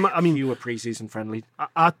pre-season. I mean, you were pre-season friendly.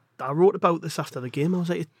 I wrote about this after the game. I was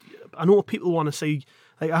like, I know what people want to see.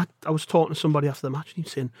 Like, I was talking to somebody after the match, and he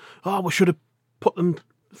was saying, "Oh, we should have put them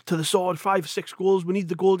to the sword. 5 or 6 goals. We need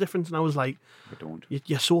the goal difference." And I was like, "We don't.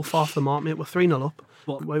 You're so far off the mark, mate. We're 3-0 up.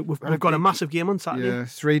 We've got a massive game on Saturday. Yeah,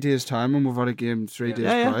 3 days time, and we've had a game 3 days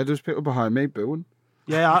prior. There's people behind me booing.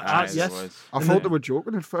 Yeah, Aye, yes. there was. I thought they were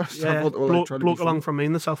joking at first. I Yeah, thought they were like, trying to be bloke along funny. from me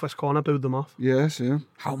in the southwest corner booed them off. Yes, yeah.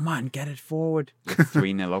 How man, get it forward.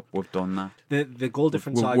 3-0 up. We've done that. The goal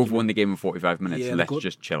difference We've argument. won the game in 45 minutes. Yeah, the Let's goal-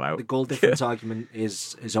 just chill out. The goal difference argument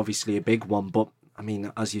is obviously a big one, but I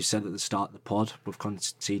mean, as you said at the start of the pod, we've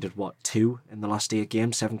conceded 2 in the last 8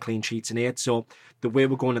 games, 7 clean sheets in 8. So the way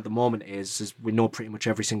we're going at the moment is we know pretty much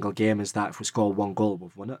every single game is that if we score 1 goal,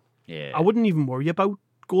 we've won it. Yeah. I wouldn't even worry about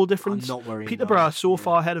goal difference. I'm not worrying, Peterborough no. are so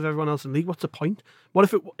far ahead of everyone else in the league. What's the point?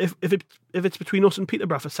 What if it's between us and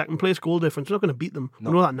Peterborough for second place goal difference? We're not going to beat them.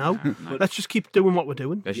 We know that now. Let's just keep doing what we're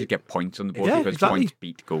doing. They should get points on the board Yeah, because exactly. points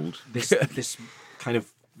beat gold. This kind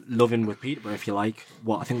of loving with Peterborough, if you like.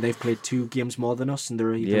 I think they've played 2 games more than us, and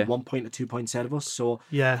they're either Yeah. 1 point or 2 points ahead of us. So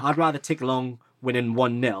Yeah. I'd rather tick along winning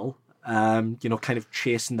 1-0, kind of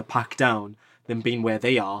chasing the pack down, than being where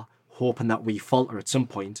they are, hoping that we falter at some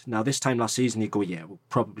point. Now, this time last season, you go, yeah, we're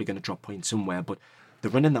probably going to drop points somewhere, but the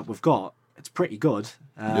running that we've got, it's pretty good.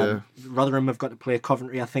 Rotherham have got to play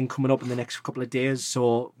Coventry, I think, coming up in the next couple of days,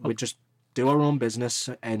 so we just do our own business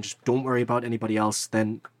and just don't worry about anybody else.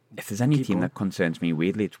 Then If there's any Keep team going. that concerns me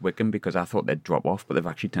weirdly, it's Wickham, because I thought they'd drop off, but they've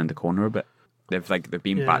actually turned the corner a bit. They've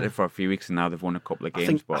been Yeah. battered for a few weeks and now they've won a couple of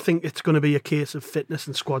games. I think it's going to be a case of fitness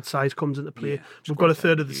and squad size comes into play. We've got a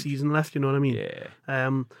third of the season left. You know what I mean? Yeah.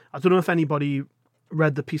 I don't know if anybody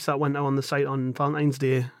read the piece that went out on the site on Valentine's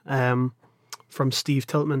Day from Steve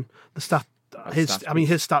Tiltman. The stat,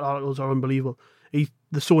 his stat articles are unbelievable.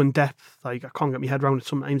 They're so in depth, like I can't get my head around it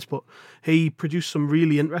sometimes. But he produced some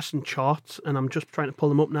really interesting charts, and I'm just trying to pull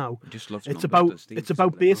them up now. He just loves It's numbers, about does Steve? it's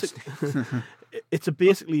about basic.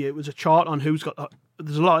 It was a chart on who's got.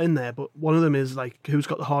 There's a lot in there, but one of them is like who's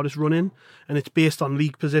got the hardest run in, and it's based on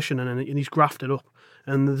league position, and he's graphed it up.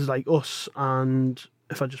 And there's like us, and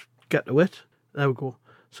if I just get to it, there we go.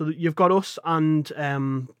 So you've got us and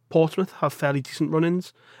Portsmouth have fairly decent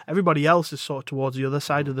run-ins. Everybody else is sort of towards the other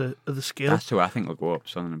side of the scale. That's who I think will go up,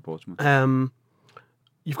 Southern and Portsmouth.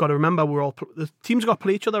 You've got to remember the teams have got to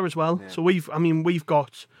play each other as well. So we've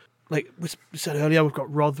got, like we said earlier, we've got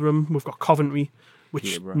Rotherham, we've got Coventry, which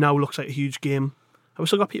Peterborough. now looks like a huge game. Have we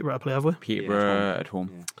still got Peterborough to play, have we? Peterborough at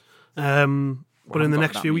home. But in the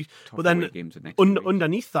next few weeks, but then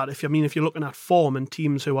underneath that, if you're looking at form and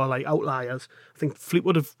teams who are like outliers, I think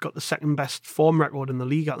Fleetwood have got the second best form record in the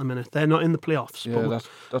league at the minute. They're not in the playoffs. Yeah,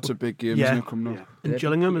 that's a big game, Yeah. isn't it, coming up? And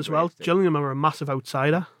Gillingham as well. Gillingham are a massive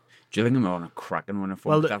outsider. Gillingham are on a cracking run of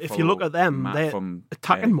form. Well, if you look at them, they're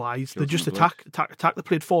attacking wise, they just attack. They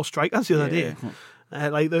played 4 strikers the other day.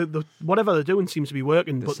 Like the whatever they're doing seems to be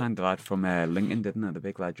working. They But signed the lad from Lincoln, didn't they? The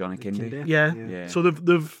big lad, Johnny Kindy. yeah. So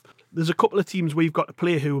there's a couple of teams we've got to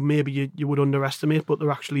play who maybe you would underestimate, but they're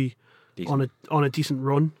actually Decent. on a decent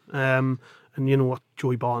run. And you know what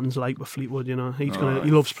Joey Barton's like with Fleetwood. You know he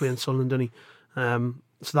loves playing Sunderland, doesn't he?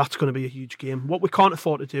 So that's going to be a huge game. What we can't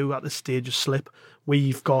afford to do at this stage is slip.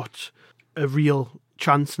 We've got a real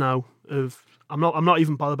chance now of. I'm not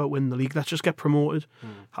even bothered about winning the league. Let's just get promoted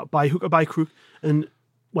by hook or by crook. And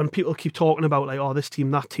when people keep talking about like, oh, this team,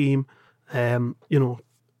 that team,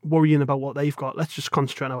 worrying about what they've got, let's just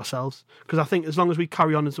concentrate on ourselves. Because I think as long as we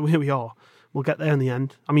carry on as the way we are, we'll get there in the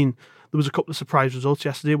end. I mean, there was a couple of surprise results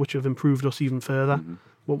yesterday which have improved us even further.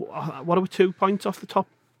 Well, what are we, 2 points off the top?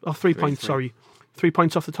 Or 3 points, sorry. 3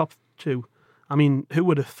 points off the top 2. I mean, who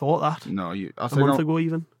would have thought that? No, I A think month ago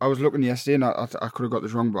even? I was looking yesterday and I could have got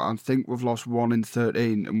this wrong, but I think we've lost 1 in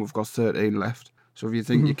 13 and we've got 13 left. So if you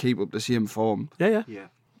think you keep up the same form, Yeah.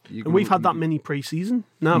 And we've had that many pre-season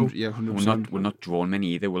now. Yeah, 100%. We're not drawn many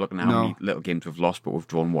either. We're looking at how many little games we've lost, but we've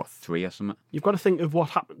drawn 3 or something. You've got to think of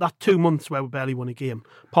what happened that 2 months where we barely won a game.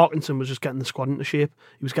 Parkinson was just getting the squad into shape.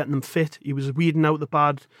 He was getting them fit. He was weeding out the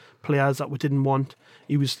bad players that we didn't want.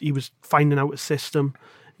 He was finding out a system.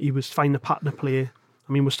 He was finding a pattern of play.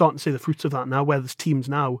 I mean, we're starting to see the fruits of that now, where there's teams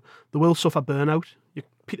now, they will suffer burnout.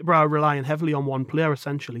 Peterborough are relying heavily on one player,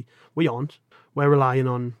 essentially. We aren't. We're relying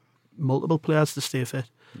on multiple players to stay fit.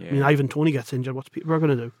 Yeah. I mean, Ivan Toney gets injured. What's Peterborough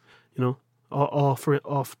going to do? You know, or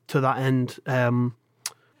to that end,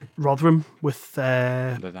 Rotherham with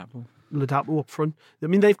Ladapo up front. I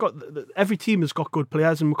mean, they've got every team has got good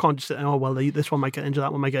players, and we can't just say, oh well, this one might get injured,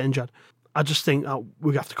 that one might get injured. I just think that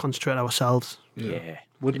we have to concentrate ourselves. Yeah.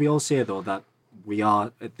 Would we all say though that we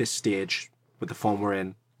are at this stage with the form we're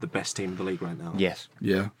in the best team in the league right now? Yes.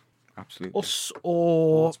 Yeah. Absolutely. Us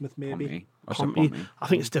or Portsmouth maybe. Pompey. I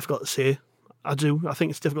think it's difficult to say. I do. I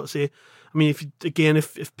think it's difficult to say. I mean,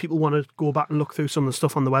 if people want to go back and look through some of the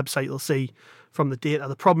stuff on the website, they'll see from the data.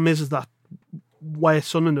 The problem is that where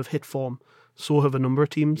Sunderland have hit form, so have a number of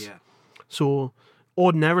teams. Yeah. So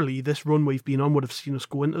ordinarily this run we've been on would have seen us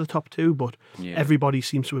go into the top 2, but everybody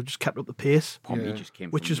seems to have just kept up the pace. Pompey just came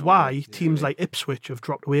which from is nowhere. why teams like Ipswich have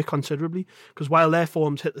dropped away considerably, because while their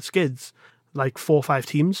forms hit the skids, like 4 or 5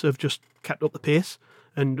 teams have just kept up the pace,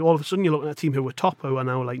 and all of a sudden you're looking at a team who were top who are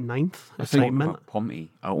now like 9th. It's like mental. About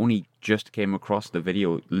Pompey, I only just came across the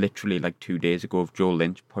video literally like 2 days ago of Joe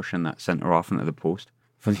Lynch pushing that centre off into the post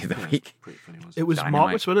for the other week. Pretty funny, wasn't It was Dynamite.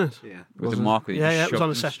 Marcus, wasn't it? Yeah. It was a mark where he Yeah, just yeah, it was shoved on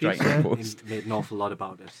a him set straight piece, in the yeah. post. He made an awful lot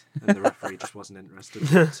about it, and the referee just wasn't interested.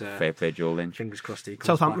 But, Fair play, Joe Lynch. fingers crossed he comes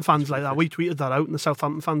Southampton back. fans like that. We tweeted that out, and the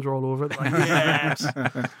Southampton fans were all over it. Like, yes,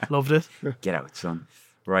 loved it. Get out, son.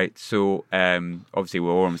 Right, so obviously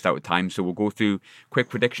we're almost out of time, so we'll go through quick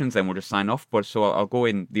predictions, then we'll just sign off. But so I'll go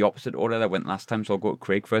in the opposite order that I went last time, so I'll go to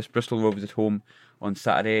Craig first. Bristol Rovers at home on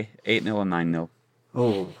Saturday, 8-0 or 9-0?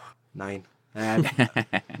 Oh, 9.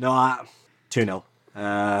 No,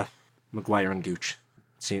 2-0. Maguire and Gooch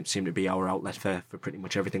seem to be our outlet for pretty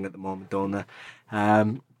much everything at the moment, don't they?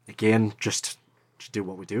 Again, just do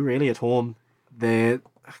what we do really at home. The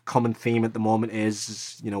common theme at the moment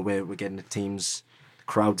is, we're getting the teams, the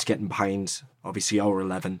crowd's getting behind, obviously our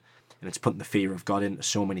 11, and it's putting the fear of God into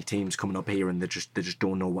so many teams coming up here, and they just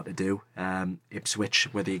don't know what to do.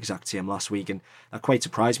 Ipswich were the exact same last week, and that quite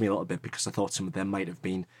surprised me a little bit, because I thought some of them might have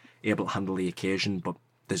been able to handle the occasion, but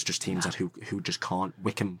there's just teams that who just can't.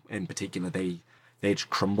 Wickham in particular, they just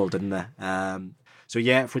crumbled, didn't they? So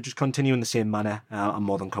yeah, if we just continue in the same manner, I'm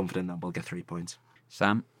more than confident that we'll get 3 points.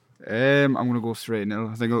 Sam? I'm going to go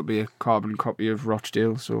 3-0. I think it'll be a carbon copy of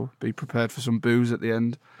Rochdale, so be prepared for some booze at the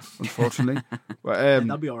end, unfortunately. But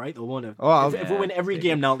That'll be all right, though, won't it? If we win every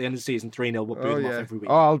game now at the end of the season, 3-0, we'll boo them off every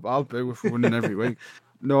week. I'll boo if we're winning every week.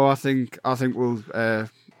 No, I think we'll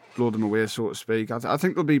blow them away, so to speak. I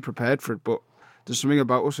think they'll be prepared for it, but there's something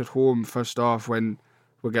about us at home first half when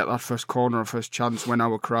we get that first corner or first chance, when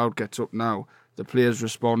our crowd gets up now, the players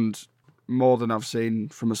respond more than I've seen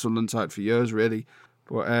from a Sunderland side for years, really.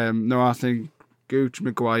 But no, I think Gooch,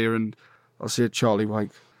 Maguire, and I'll say Charlie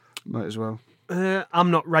White might as well.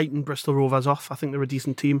 I'm not writing Bristol Rovers off. I think they're a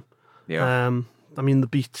decent team. Yeah. I mean, they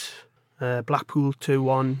beat Blackpool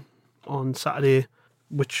 2-1 on Saturday,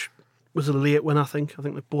 which was a late win, I think. I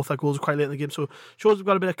think that both their goals were quite late in the game. So shows they've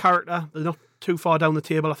got a bit of character. They're not too far down the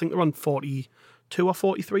table. I think they're on 42 or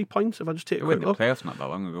 43 points, if I just take a They were in quick the look. playoffs not that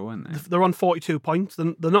long ago, weren't they? They're on 42 points.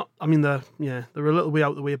 They're not, I mean, they're a little way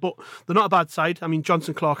out the way, but they're not a bad side. I mean,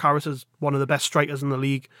 Johnson Clark-Harris is one of the best strikers in the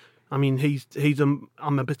league. I mean,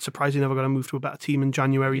 I'm a bit surprised he never got to move to a better team in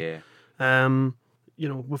January. Yeah.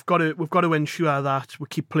 We've got to ensure that we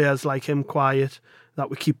keep players like him quiet, that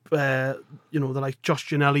we keep, they're like Josh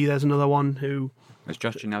Ginnelly. There's another one who. Was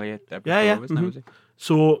Josh Ginnelly at Bristol Yeah. Rovers now, was he?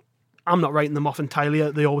 So I'm not writing them off entirely.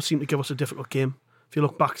 They always seem to give us a difficult game. If you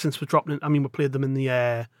look back since we dropped in, I mean, we played them in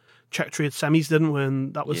the Czech trade semis, didn't we?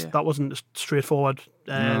 And that wasn't a straightforward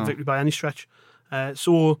victory by any stretch.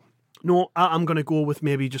 So no, I'm going to go with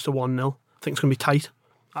maybe just a 1-0. I think it's going to be tight.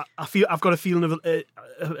 I've got a feeling of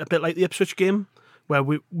a bit like the Ipswich game, where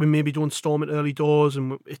we maybe don't storm it early doors,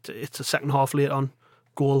 and it's a second half late on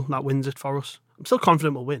goal that wins it for us. I'm still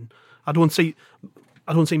confident we'll win. I don't see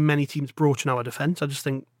many teams broaching our defence. I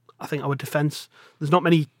think our defence, there's not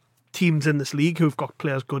many teams in this league who've got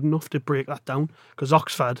players good enough to break that down, because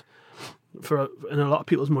Oxford, in a lot of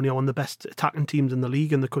people's money, are one of the best attacking teams in the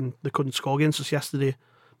league, and they couldn't score against us yesterday.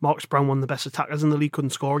 Marcus Brown, one of the best attackers in the league,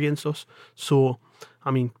 couldn't score against us. So,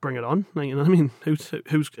 I mean, bring it on. You know what I mean?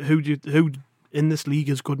 Who in this league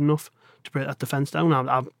is good enough to break that defence down?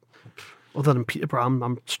 Other than Peterborough,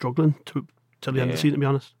 I'm struggling till the end of the season, to be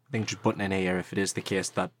honest. I think just putting in here, if it is the case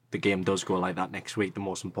that the game does go like that next week, the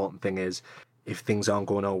most important thing is, if things aren't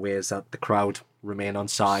going our way, is that the crowd remain on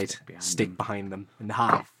side, stick behind them, and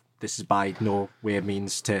have. This is by no way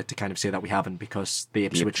means to kind of say that we haven't, because the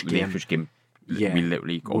Ipswich game, we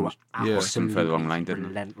literally almost pushed them further along the line, didn't we?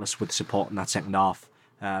 Relentless with support in that second half.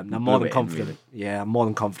 I'm more than confident. I'm more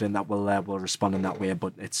than confident that we'll respond in that way.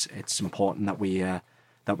 But it's important that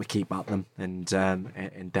we keep at them and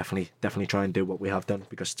definitely try and do what we have done,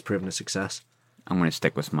 because it's proven a success. I'm going to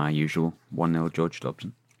stick with my usual 1-0 George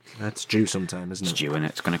Dobson. That's due sometime, isn't it? It's due, and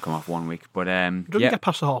it's going to come off 1 week. But Doesn't get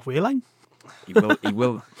past the halfway line. He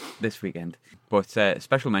will this weekend. But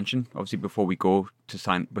special mention, obviously, before we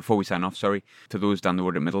sign off, to those down the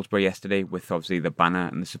road at Middlesbrough yesterday, with obviously the banner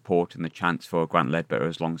and the support and the chants for Grant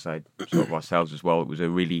Ledbetter alongside sort of ourselves as well. It was a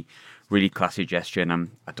really, really classy gesture,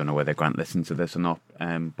 and I don't know whether Grant listens to this or not,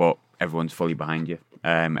 but everyone's fully behind you.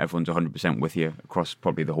 Everyone's 100% with you across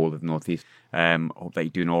probably the whole of the North East. Hope that you're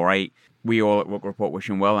doing all right. We all at Rock Report wish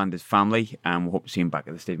him well and his family, and we hope to see him back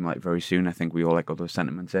at the Stadium Light very soon. I think we all echo those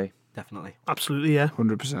sentiments, eh? Definitely. Absolutely, yeah.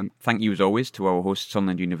 100%. Thank you as always to our host,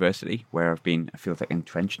 Sunderland University, where I've been, I feel like,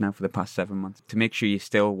 entrenched now for the past 7 months. To make sure you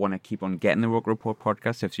still want to keep on getting the Roker Report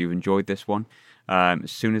podcast, if you've enjoyed this one,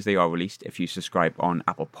 as soon as they are released, if you subscribe on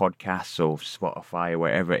Apple Podcasts or Spotify or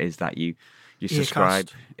wherever it is that you subscribe,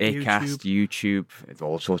 Acast, YouTube,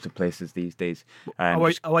 all sorts of places these days.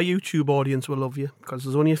 Our YouTube audience will love you because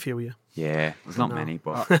there's only a few of you. Yeah, there's not many,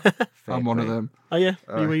 but I'm one of them. Oh yeah,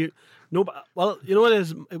 no, but well, you know what it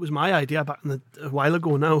is? It was my idea back a while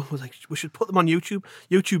ago. Now I was like, we should put them on YouTube.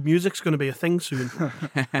 YouTube music's going to be a thing soon.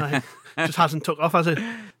 Just hasn't took off, has it?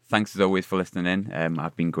 Thanks as always for listening in.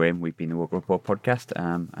 I've been Graham. We've been the Roker Report podcast,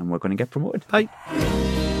 and we're going to get promoted. Bye.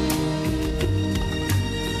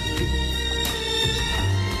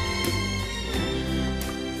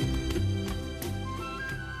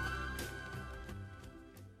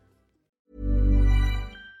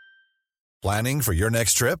 Planning for your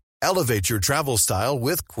next trip? Elevate your travel style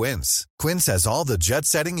with Quince. Quince has all the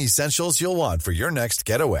jet-setting essentials you'll want for your next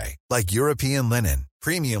getaway, like European linen,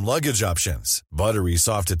 premium luggage options, buttery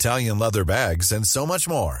soft Italian leather bags, and so much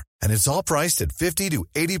more. And it's all priced at 50 to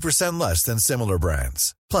 80% less than similar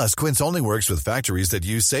brands. Plus, Quince only works with factories that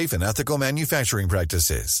use safe and ethical manufacturing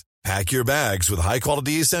practices. Pack your bags with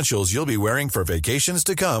high-quality essentials you'll be wearing for vacations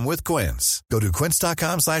to come with Quince. Go to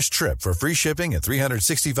quince.com/trip for free shipping and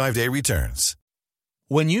 365-day returns.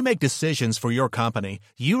 When you make decisions for your company,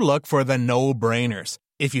 you look for the no-brainers.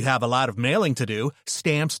 If you have a lot of mailing to do,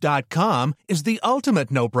 Stamps.com is the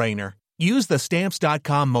ultimate no-brainer. Use the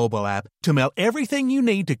Stamps.com mobile app to mail everything you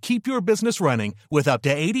need to keep your business running with up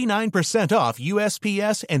to 89% off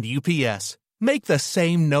USPS and UPS. Make the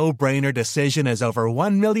same no-brainer decision as over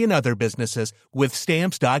 1 million other businesses with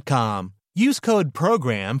Stamps.com. Use code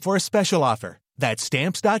PROGRAM for a special offer. That's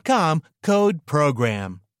Stamps.com, code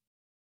PROGRAM.